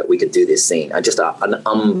could do this scene. Just an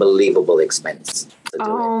unbelievable expense.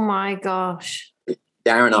 Oh my gosh!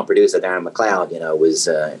 Darren, our producer, Darren McLeod, was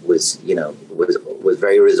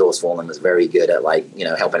very resourceful and was very good at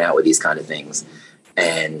helping out with these kind of things.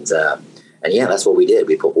 And yeah, that's what we did.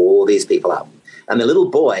 We put all these people up, and the little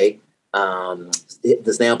boy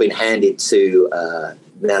has now been handed to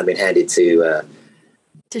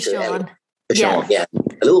Sean. Sean, yeah.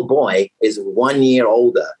 The little boy is 1 year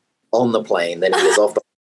older on the plane than he was off the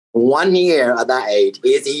 1 year at that age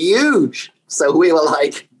is huge. So we were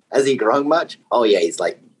like, has he grown much? Oh yeah, he's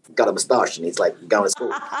like got a moustache and he's like going to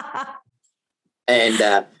school.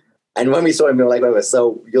 And when we saw him, we were like, wait,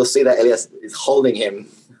 so you'll see that Elias is holding him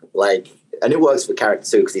and it works for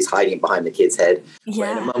character too because he's hiding behind the kid's head. Yeah.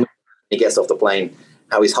 But in a moment he gets off the plane,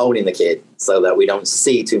 how he's holding the kid so that we don't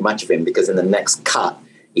see too much of him because in the next cut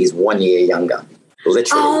he's 1 year younger.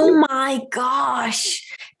 Literally. Oh my gosh.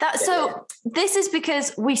 So this is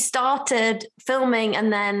because we started filming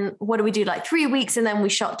and then what do we do? 3 weeks and then we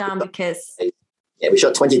shut down because... Yeah, we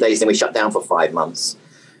shot 20 days, then we shut down for 5 months.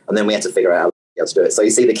 And then we had to figure out how to do it. So you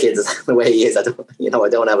see the kids the way he is. I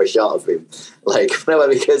don't have a shot of him.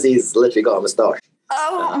 Because he's literally got a moustache.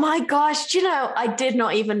 Oh my gosh. I did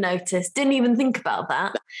not even notice. Didn't even think about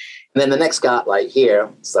that. And then the next cut, here.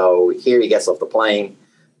 So here he gets off the plane.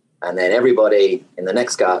 And then everybody in the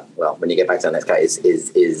next cut, well, when you get back to the next cut, is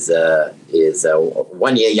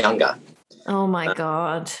 1 year younger. Oh my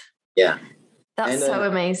God. Yeah. That's so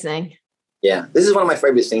amazing. Yeah. This is one of my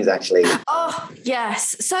favorite scenes, actually. Oh,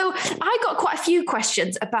 yes. So I got quite a few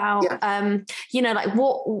questions about,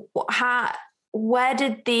 where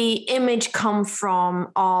did the image come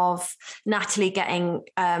from of Natalie getting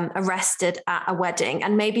arrested at a wedding?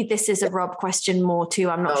 And maybe this is a Rob question more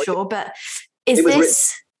too, I'm not sure, but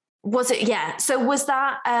was it? Yeah. So was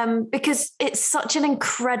that because it's such an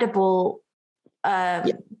incredible,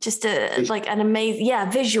 just an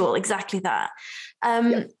amazing, visual, exactly that.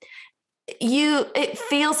 It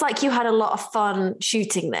feels like you had a lot of fun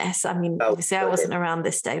shooting this. I mean, obviously I wasn't around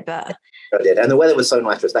this day, but I did. And the weather was so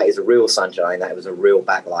nice for us. That is a real sunshine. That was a real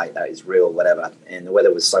backlight. That is real whatever. And the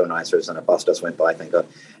weather was so nice for us, and a bus just went by, thank God.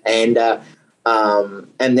 And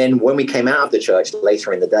then when we came out of the church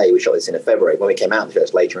later in the day, we shot this in February. When we came out of the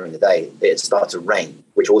church later in the day, it started to rain,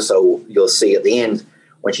 which also you'll see at the end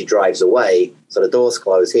when she drives away. So the doors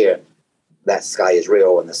close here. That sky is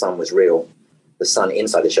real and the sun was real. The sun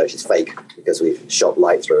inside the church is fake because we've shot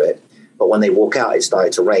light through it. But when they walk out, it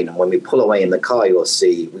started to rain. And when we pull away in the car, you'll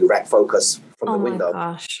see we rack focus from the window.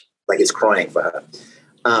 Gosh. Like it's crying for her.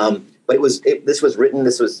 But this was written,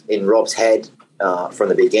 this was in Rob's head from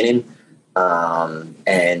the beginning. Again,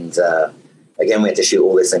 we had to shoot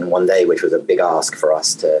all this in 1 day, which was a big ask for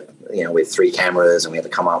us to, with 3 cameras, and we had to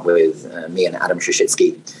come up with me and Adam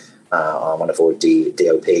Shushitsky, our wonderful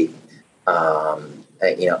DOP,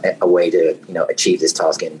 a way to, achieve this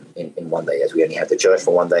task in 1 day, as we only had the church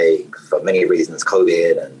for 1 day for many reasons,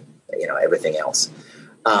 COVID and, everything else.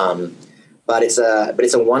 But but it's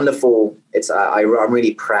a wonderful. I'm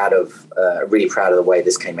really proud of the way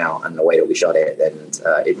this came out and the way that we shot it, and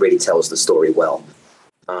it really tells the story well.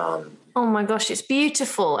 Oh my gosh, it's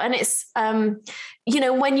beautiful. And it's, you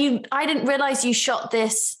know, I didn't realize you shot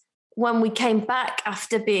this when we came back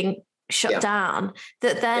after being shut down,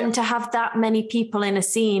 that then to have that many people in a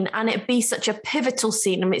scene and it be such a pivotal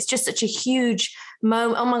scene. I mean, it's just such a huge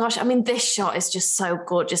moment. Oh my gosh. I mean, this shot is just so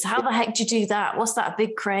gorgeous. How the heck did you do that? What's that, a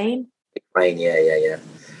big crane? Big crane, yeah.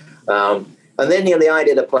 And then, you know, the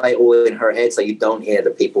idea to play all in her head so you don't hear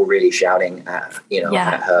the people really shouting at, you know,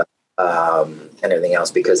 at her. And everything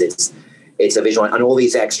else, because it's a visual, and all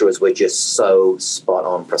these extras were just so spot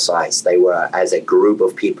on precise. They were, as a group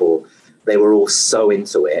of people, they were all so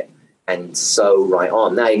into it and so right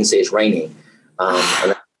on. Now you can see it's raining,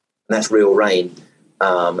 and that's real rain.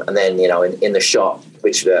 And then, you know, in the shot,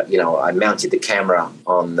 which you know, I mounted the camera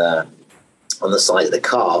on the side of the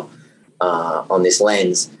car on this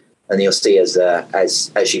lens, and you'll see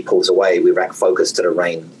as she pulls away, we rack focus to the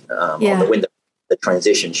rain on the window. The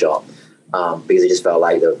transition shot, because it just felt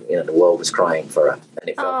like the world was crying for her, and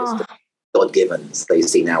it felt God-given. So you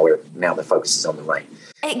see now the focus is on the rain.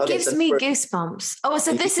 It gives me goosebumps. Oh,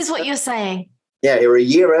 so this is what you're saying? Yeah, here a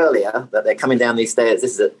year earlier that they're coming down these stairs.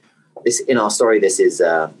 This in our story. This is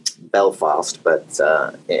Belfast, but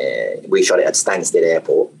we shot it at Stansted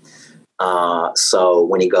Airport. So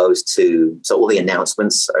when he goes to all the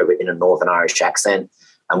announcements over in a Northern Irish accent,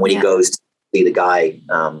 and when he goes to see the guy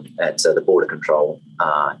at the border control,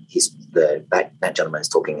 that gentleman is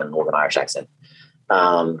talking in a Northern Irish accent.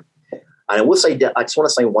 And I will say, I just want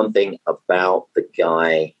to say one thing about the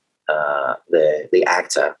guy, the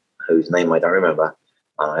actor whose name I don't remember.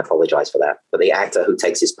 I apologize for that. But the actor who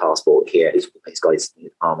takes his passport here, he's got his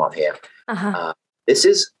arm up here. This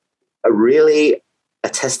is really a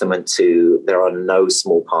testament to there are no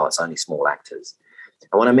small parts, only small actors.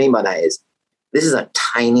 And what I mean by that is, this is a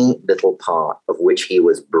tiny little part of which he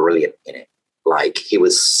was brilliant in it. Like, he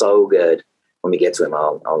was so good. When we get to him,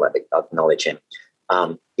 I'll acknowledge him.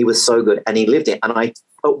 He was so good, and he lived it. And I,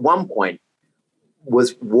 at one point,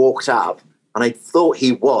 was walked up, and I thought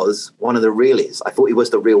he was one of the realies. I thought he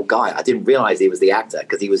was the real guy. I didn't realize he was the actor,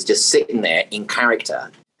 because he was just sitting there in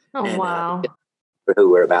character. Oh, wow. Who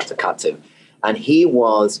we're about to cut to. And he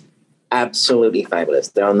was absolutely fabulous.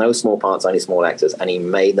 There are no small parts, only small actors, and he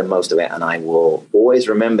made the most of it. And I will always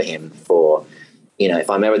remember him for, you know, if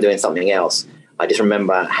I'm ever doing something else, I just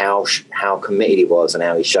remember how committed he was and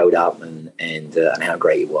how he showed up and how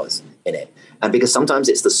great he was in it. And because sometimes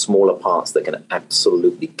it's the smaller parts that can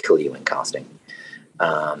absolutely kill you in casting.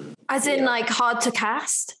 As in, like, hard to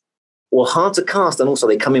cast? Well, hard to cast, and also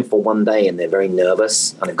they come in for one day and they're very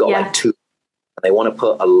nervous, and they've got like two. They want to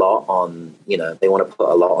put a lot on, you know,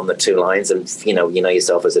 the two lines. And, you know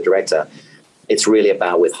yourself as a director, it's really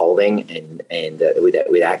about withholding and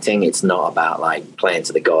with acting, it's not about like playing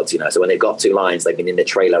to the gods, you know. So when they've got two lines, they've been in the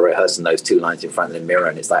trailer rehearsing those two lines in front of the mirror,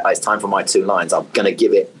 and it's like, it's time for my two lines. I'm going to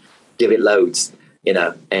give it loads, you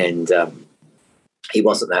know. And he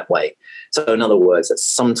wasn't that way. So in other words, that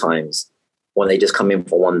sometimes when they just come in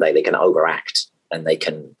for one day, they can overact and they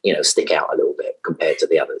can, you know, stick out a little bit compared to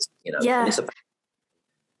the others, you know. Yeah. And it's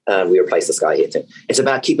we replaced this guy here too. It's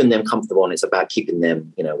about keeping them comfortable, and it's about keeping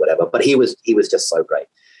them, you know, whatever. But he was just so great.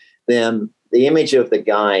 The image of the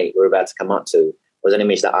guy we're about to come up to was an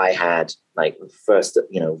image that I had, like, first,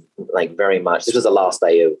 you know, like, very much. This was the last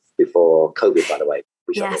day of before COVID, by the way.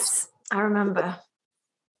 Yes, I remember.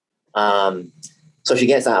 So she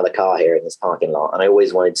gets out of the car here in this parking lot, and I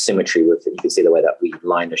always wanted symmetry with it. You can see the way that we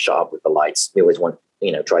lined the shot up with the lights. We always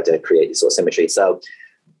try to create this sort of symmetry. So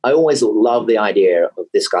I always loved the idea of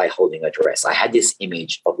this guy holding a dress. I had this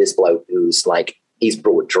image of this bloke who's like, he's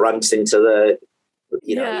brought drunks into the,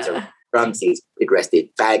 you know, he's drunks, he's arrested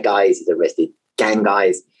bad guys, he's arrested gang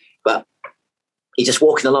guys, but he's just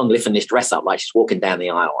walking along, lifting this dress up like she's walking down the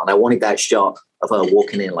aisle. And I wanted that shot of her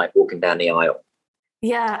walking down the aisle.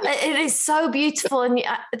 Yeah, it is so beautiful. And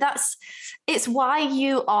it's why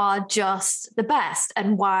you are just the best,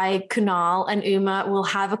 and why Kunal and Uma will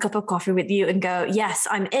have a cup of coffee with you and go, yes,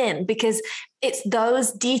 I'm in, because it's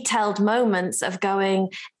those detailed moments of going,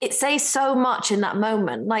 it says so much in that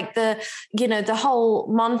moment. Like the whole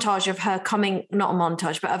montage of her coming, not a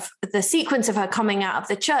montage, but of the sequence of her coming out of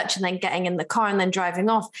the church and then getting in the car and then driving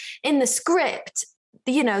off. In the script,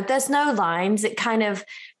 you know, there's no lines. It kind of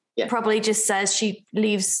probably just says she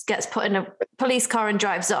leaves, gets put in a police car and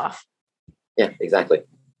drives off. Yeah, exactly.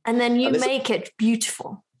 And then you make it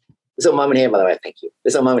beautiful. There's a moment here, by the way, thank you.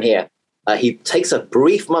 There's a moment here. He takes a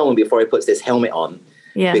brief moment before he puts this helmet on,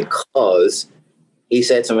 because he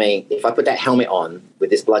said to me, if I put that helmet on with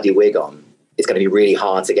this bloody wig on, it's going to be really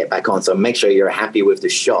hard to get back on. So make sure you're happy with the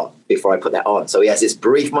shot before I put that on. So he has this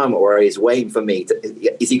brief moment where he's waiting for me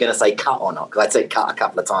is he going to say cut or not? Because I'd say cut a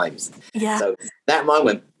couple of times. Yeah. So that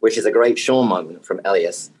moment, which is a great Sean moment from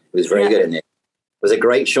Elias, who was very good in it, was a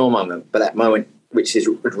great Sean moment. But that moment, which is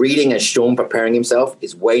reading as Sean preparing himself,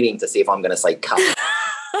 is waiting to see if I'm going to say cut.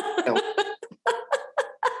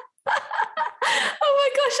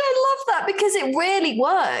 I love that because it really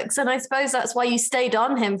works. And I suppose that's why you stayed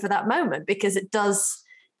on him for that moment, because it feels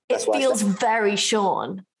very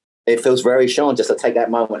Sean. It feels very Sean just to take that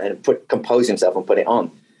moment and compose himself and put it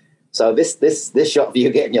on. So this shot of you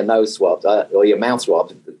getting your nose swabbed or your mouth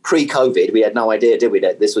swabbed, pre-COVID, we had no idea, did we,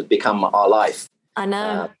 that this would become our life. I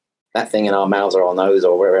know. That thing in our mouths or our nose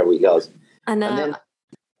or wherever we go. I know.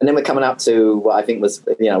 And then we're coming up to what I think was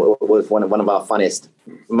one of our funniest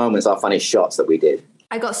moments, our funniest shots that we did.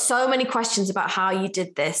 I got so many questions about how you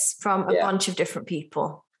did this from a bunch of different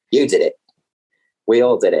people. You did it. We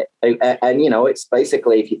all did it. And it's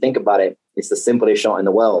basically, if you think about it, it's the simplest shot in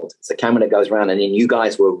the world. It's a camera that goes around, and then you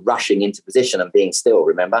guys were rushing into position and being still,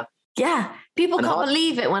 remember? Yeah. People can't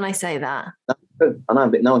believe it when I say that. I know,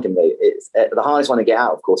 but no one can believe it. It's, the hardest one to get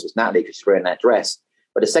out, of course, was Natalie because she's wearing that dress.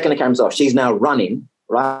 But the second the camera's off, she's now running,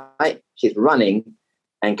 right? She's running,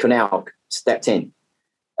 and Kunal stepped in,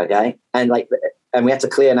 okay? And we had to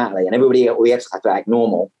clear Natalie, and everybody, we had to act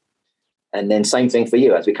normal. And then same thing for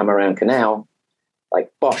you as we come around Kunal,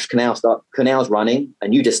 like bosh, Kunal's running,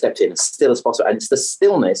 and you just stepped in as still as possible. And it's the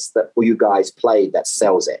stillness that you guys played that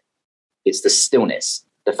sells it. It's the stillness,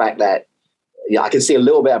 the fact that I can see a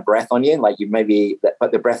little bit of breath on you, like you maybe,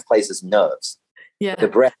 but the breath plays as nerves. Yeah, the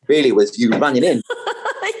breath really was you running in.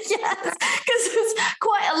 Yes, because it's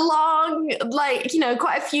quite a long,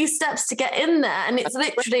 quite a few steps to get in there, and it's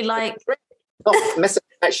literally like. Not messing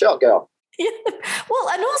that shot, girl. Yeah. Well,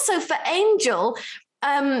 and also for Angel,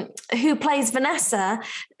 who plays Vanessa,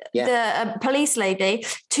 the police lady,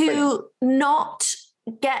 to not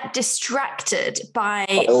get distracted by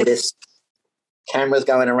all this cameras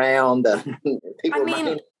going around. People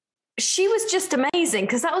running. She was just amazing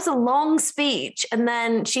because that was a long speech, and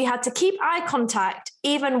then she had to keep eye contact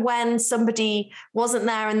even when somebody wasn't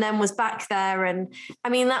there and then was back there. And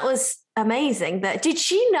that was amazing. Did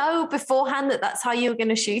she know beforehand that that's how you were going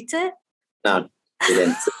to shoot it? No, she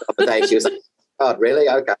didn't. The other day she was like, "God, really?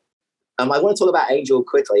 Okay." I want to talk about Angel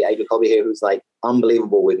quickly. Angel Colby here, who's like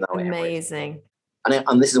unbelievable with no amazing.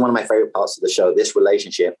 And this is one of my favorite parts of the show. This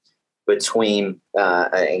relationship between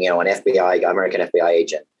an American FBI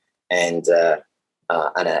agent and a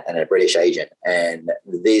British agent, and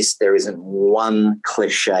there isn't one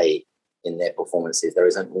cliche in their performances. There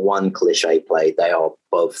isn't one cliche play. They are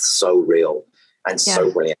both so real and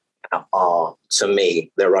so brilliant. Are to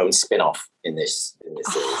me their own spin-off in this series.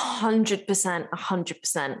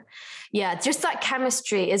 100%. Yeah, just that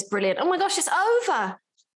chemistry is brilliant. Oh my gosh, it's over.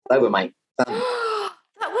 It's over, mate.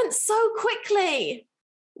 That went so quickly.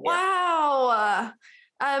 Wow.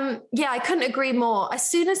 I couldn't agree more. As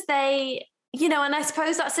soon as they, and I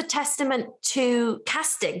suppose that's a testament to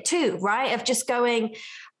casting too, right? Of just going,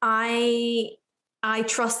 I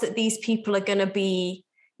trust that these people are going to be,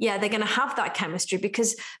 they're going to have that chemistry,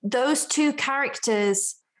 because those two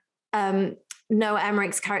characters, Noah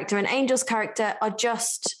Emmerich's character and Angel's character, are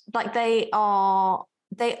just like, they are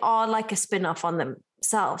like a spin-off on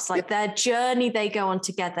themselves. Like their journey they go on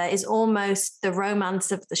together is almost the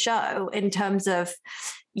romance of the show, in terms of,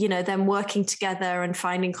 them working together and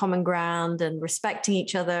finding common ground and respecting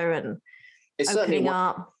each other and opening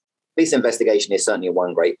up. Police investigation is certainly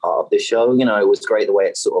one great part of the show. It was great the way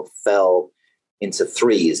it sort of fell into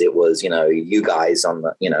threes. It was, you guys on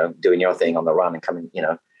the, doing your thing on the run and coming,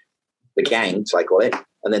 the gang, so I call it.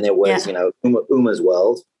 And then there was, Uma's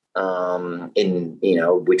world, in,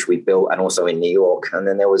 which we built, and also in New York. And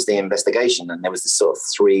then there was the investigation, and there was this sort of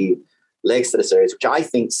three legs to the series, which I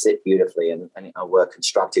think sit beautifully and were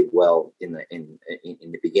constructed well in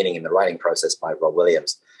the beginning, in the writing process by Rob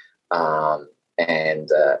Williams. And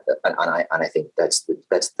I think that's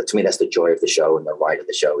to me, that's the joy of the show, and the ride of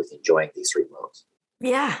the show is enjoying these three worlds.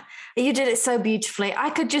 Yeah, you did it so beautifully. I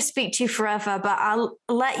could just speak to you forever, but I'll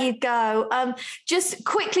let you go. Just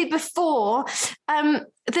quickly before,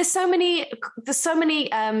 there's so many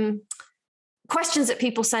questions that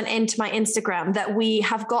people sent into my Instagram that we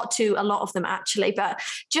have got to a lot of them actually, but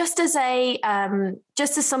just as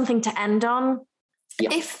something to end on.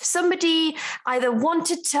 Yeah. If somebody either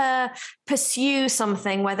wanted to pursue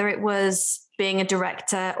something, whether it was being a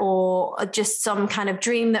director or just some kind of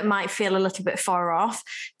dream that might feel a little bit far off,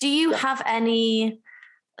 do you have any,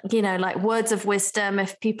 like words of wisdom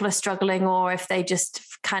if people are struggling, or if they just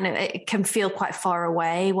it can feel quite far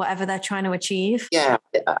away, whatever they're trying to achieve. Yeah,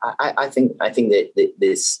 I think that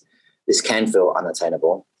this can feel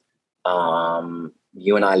unattainable.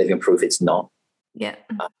 You and I live in proof it's not. Yeah.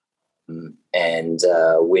 And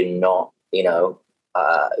we're not,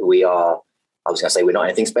 we are, I was going to say we're not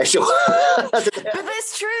anything special. But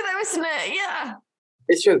that's true though, isn't it? Yeah.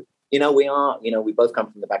 It's true. We are, we both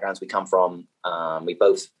come from the backgrounds we come from. We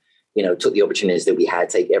both, took the opportunities that we had,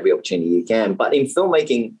 take every opportunity you can. But in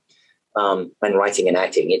filmmaking and writing and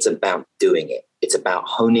acting, it's about doing it. It's about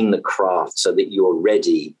honing the craft so that you're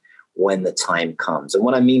ready when the time comes. And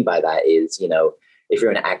what I mean by that is, if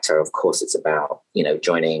you're an actor, of course, it's about,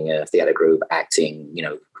 joining a theater group, acting,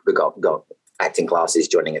 go acting classes,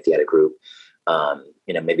 joining a theater group,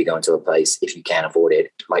 maybe going to a place if you can afford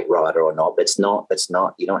it, like RADA or not. But it's not,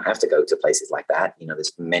 you don't have to go to places like that.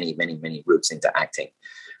 There's many, many, many routes into acting.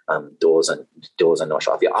 Doors are not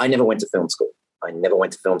shut. I never went to film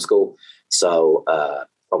school. So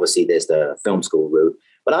obviously there's the film school route.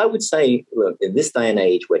 But I would say, look, in this day and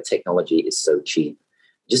age where technology is so cheap,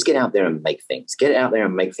 just get out there and make things. Get out there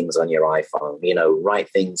and make things on your iPhone. Write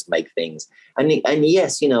things, make things. And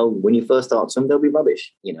yes, when you first start some, they'll be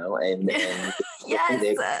rubbish. And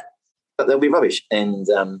yes, but they'll be rubbish. And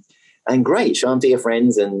great, show them to your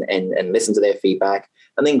friends and listen to their feedback.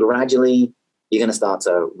 And then gradually, you're going to start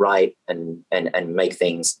to write and make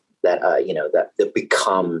things that that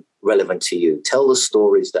become relevant to you. Tell the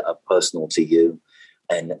stories that are personal to you.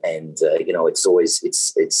 And it's always,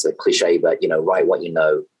 it's a cliche, but, write what you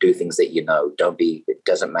know, do things that you know. It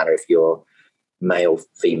doesn't matter if you're male,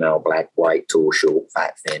 female, black, white, tall, short,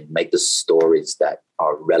 fat, thin. Make the stories that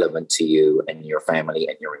are relevant to you and your family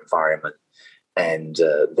and your environment. And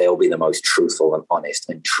they'll be the most truthful and honest.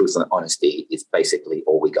 And truth and honesty is basically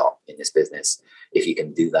all we got in this business. If you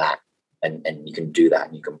can do that and you can do that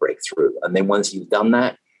and you can break through. And then once you've done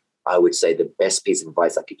that, I would say the best piece of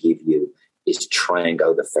advice I could give you is try and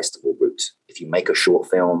go the festival route. If you make a short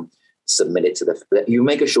film, submit it to you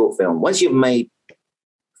make a short film. Once you've made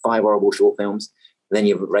 5 horrible short films, then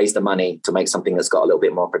you've raised the money to make something that's got a little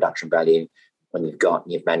bit more production value. When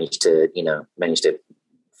you've managed to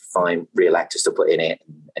find real actors to put in it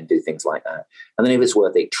and do things like that. And then if it's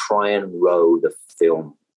worth it, try and row the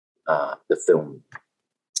film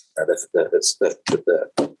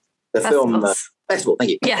festival.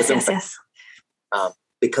 Thank you. Yes.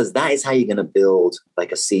 Because that is how you're going to build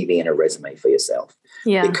like a CV and a resume for yourself.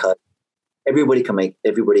 Yeah. Because everybody,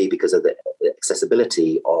 because of the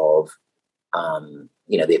accessibility of,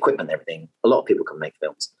 the equipment and everything, a lot of people can make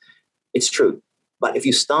films. It's true. But if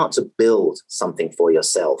you start to build something for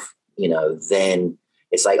yourself, then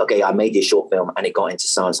it's like, okay, I made this short film and it got into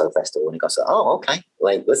so-and-so festival and it got okay,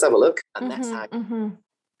 like, let's have a look. And that's how. Mm-hmm.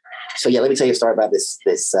 So yeah, let me tell you a story about this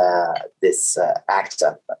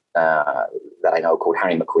actor that I know called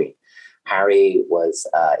Harry McQueen. Harry is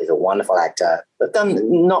a wonderful actor, but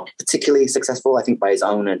not particularly successful, I think, by his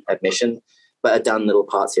own admission, but had done little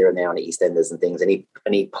parts here and there on the EastEnders and things. And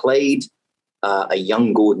he played a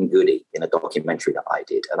young Gordon Goody in a documentary that I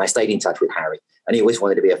did. And I stayed in touch with Harry, and he always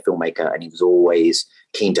wanted to be a filmmaker, and he was always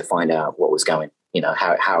keen to find out what was going,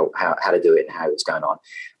 how to do it and how it was going on.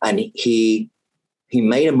 And he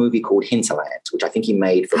made a movie called Hinterland, which I think he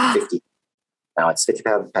made for 50. Now it's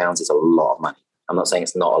 £50,000. It's a lot of money. I'm not saying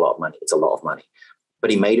it's not a lot of money. It's a lot of money. But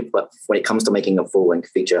he made it. But when it comes to making a full-length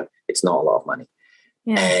feature, it's not a lot of money.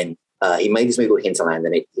 Yeah. And he made this movie called Hinterland,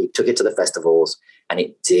 and he took it to the festivals, and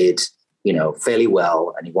it did, fairly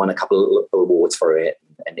well. And he won a couple of awards for it,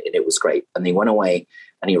 and it was great. And he went away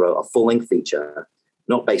and he wrote a full-length feature,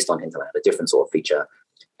 not based on Hinterland, a different sort of feature.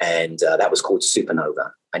 And that was called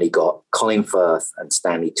Supernova. And he got Colin Firth and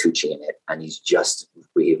Stanley Tucci in it. And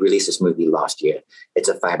we released this movie last year. It's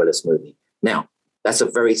a fabulous movie. Now, that's a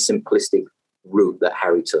very simplistic route that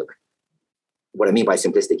Harry took. What I mean by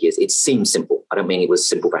simplistic is it seems simple. I don't mean it was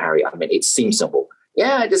simple for Harry. I mean, it seems simple.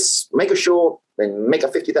 Yeah, just make a short, then make a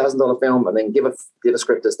 $50,000 film, and then give a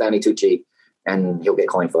script to Stanley Tucci, and he'll get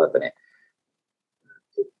Colin Firth in it.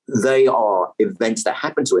 They are events that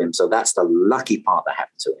happen to him. So that's the lucky part that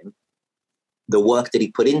happened to him. The work that he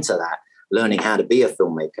put into that, learning how to be a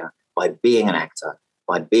filmmaker by being an actor,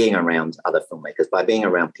 by being around other filmmakers, by being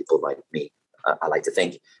around people like me, I like to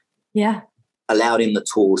think, allowed him the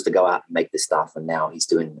tools to go out and make this stuff. And now he's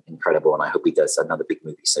doing incredible. And I hope he does another big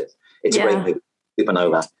movie soon. It's a great movie,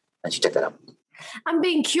 Supernova, and you should check that out. I'm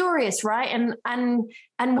being curious, right?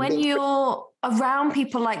 And when you're around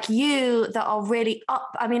people like you that are really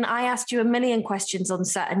up, I mean, I asked you a million questions on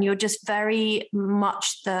set, and you're just very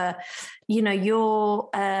much you're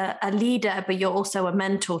a leader, but you're also a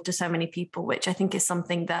mentor to so many people, which I think is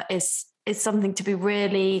something that is something to be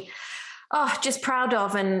really, just proud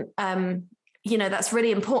of. And, that's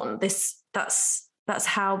really important. That's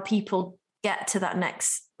how people get to that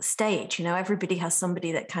next stage. Everybody has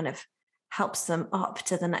somebody that kind of helps them up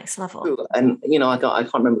to the next level. And, I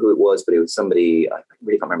can't remember who it was, but it was somebody, I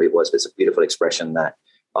really can't remember who it was, but it's a beautiful expression that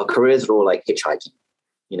our careers are all like hitchhiking.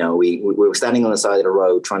 We were standing on the side of the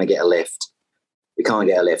road trying to get a lift. We can't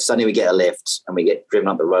get a lift. Suddenly we get a lift and we get driven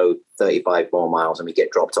up the road 35 more miles and we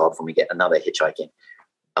get dropped off and we get another hitchhiking.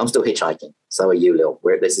 I'm still hitchhiking. So are you, Lil.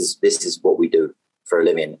 This is what we do for a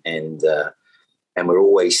living. And we're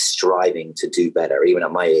always striving to do better. Even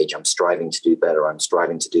at my age, I'm striving to do better. I'm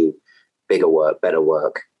striving to do bigger work, better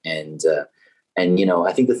work. And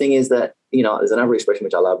I think the thing is that, there's another expression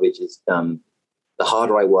which I love, which is the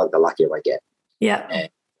harder I work, the luckier I get. Yeah. And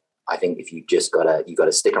I think if you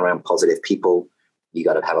gotta stick around positive people, you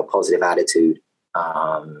got to have a positive attitude,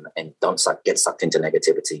 and don't get sucked into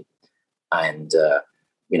negativity, and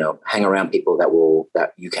hang around people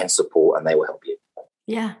that you can support and they will help you.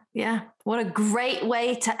 Yeah. What a great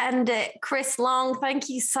way to end it. Chris Long, thank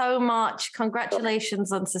you so much.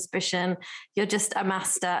 Congratulations on Suspicion. You're just a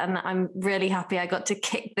master, and I'm really happy I got to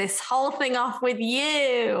kick this whole thing off with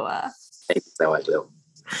you. Thanks so much, Lil.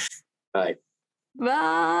 Bye.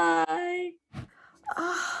 Bye.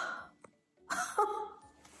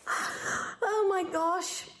 Oh my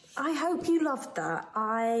gosh. I hope you loved that.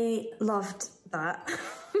 I loved that.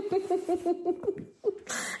 It's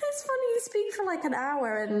funny, you speak for like an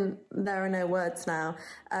hour and there are no words now.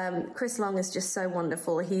 Chris Long is just so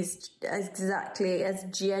wonderful. He's exactly as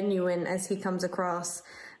genuine as he comes across,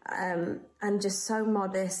 and just so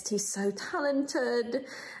modest. He's so talented.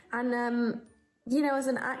 And, as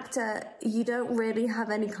an actor, you don't really have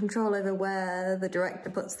any control over where the director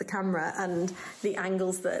puts the camera and the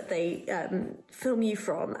angles that they film you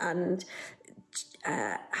from, and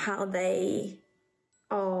how they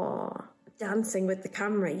are dancing with the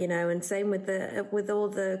camera, and same with all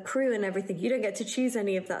the crew and everything. You don't get to choose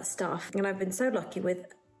any of that stuff. And I've been so lucky with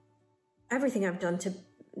everything I've done to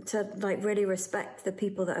like really respect the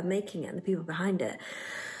people that are making it and the people behind it.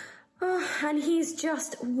 Oh, and he's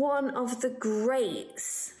just one of the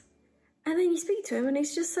greats. And then you speak to him and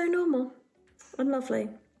he's just so normal and lovely.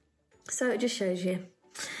 So it just shows you.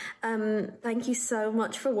 Thank you so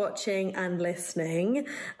much for watching and listening.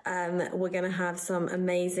 We're going to have some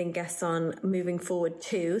amazing guests on moving forward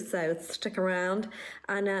too, so stick around.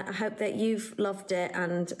 And I hope that you've loved it,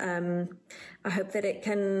 and I hope that it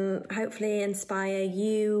can hopefully inspire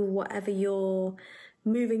you, whatever you're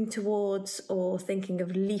moving towards or thinking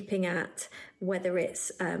of leaping at, whether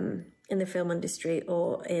it's in the film industry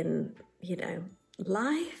or in,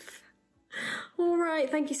 life. All right,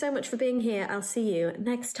 thank you so much for being here. I'll see you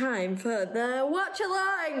next time for the Watch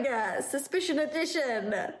Along Suspicion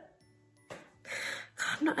Edition.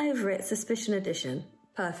 I'm not over it. Suspicion Edition.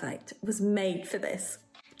 Perfect. It was made for this.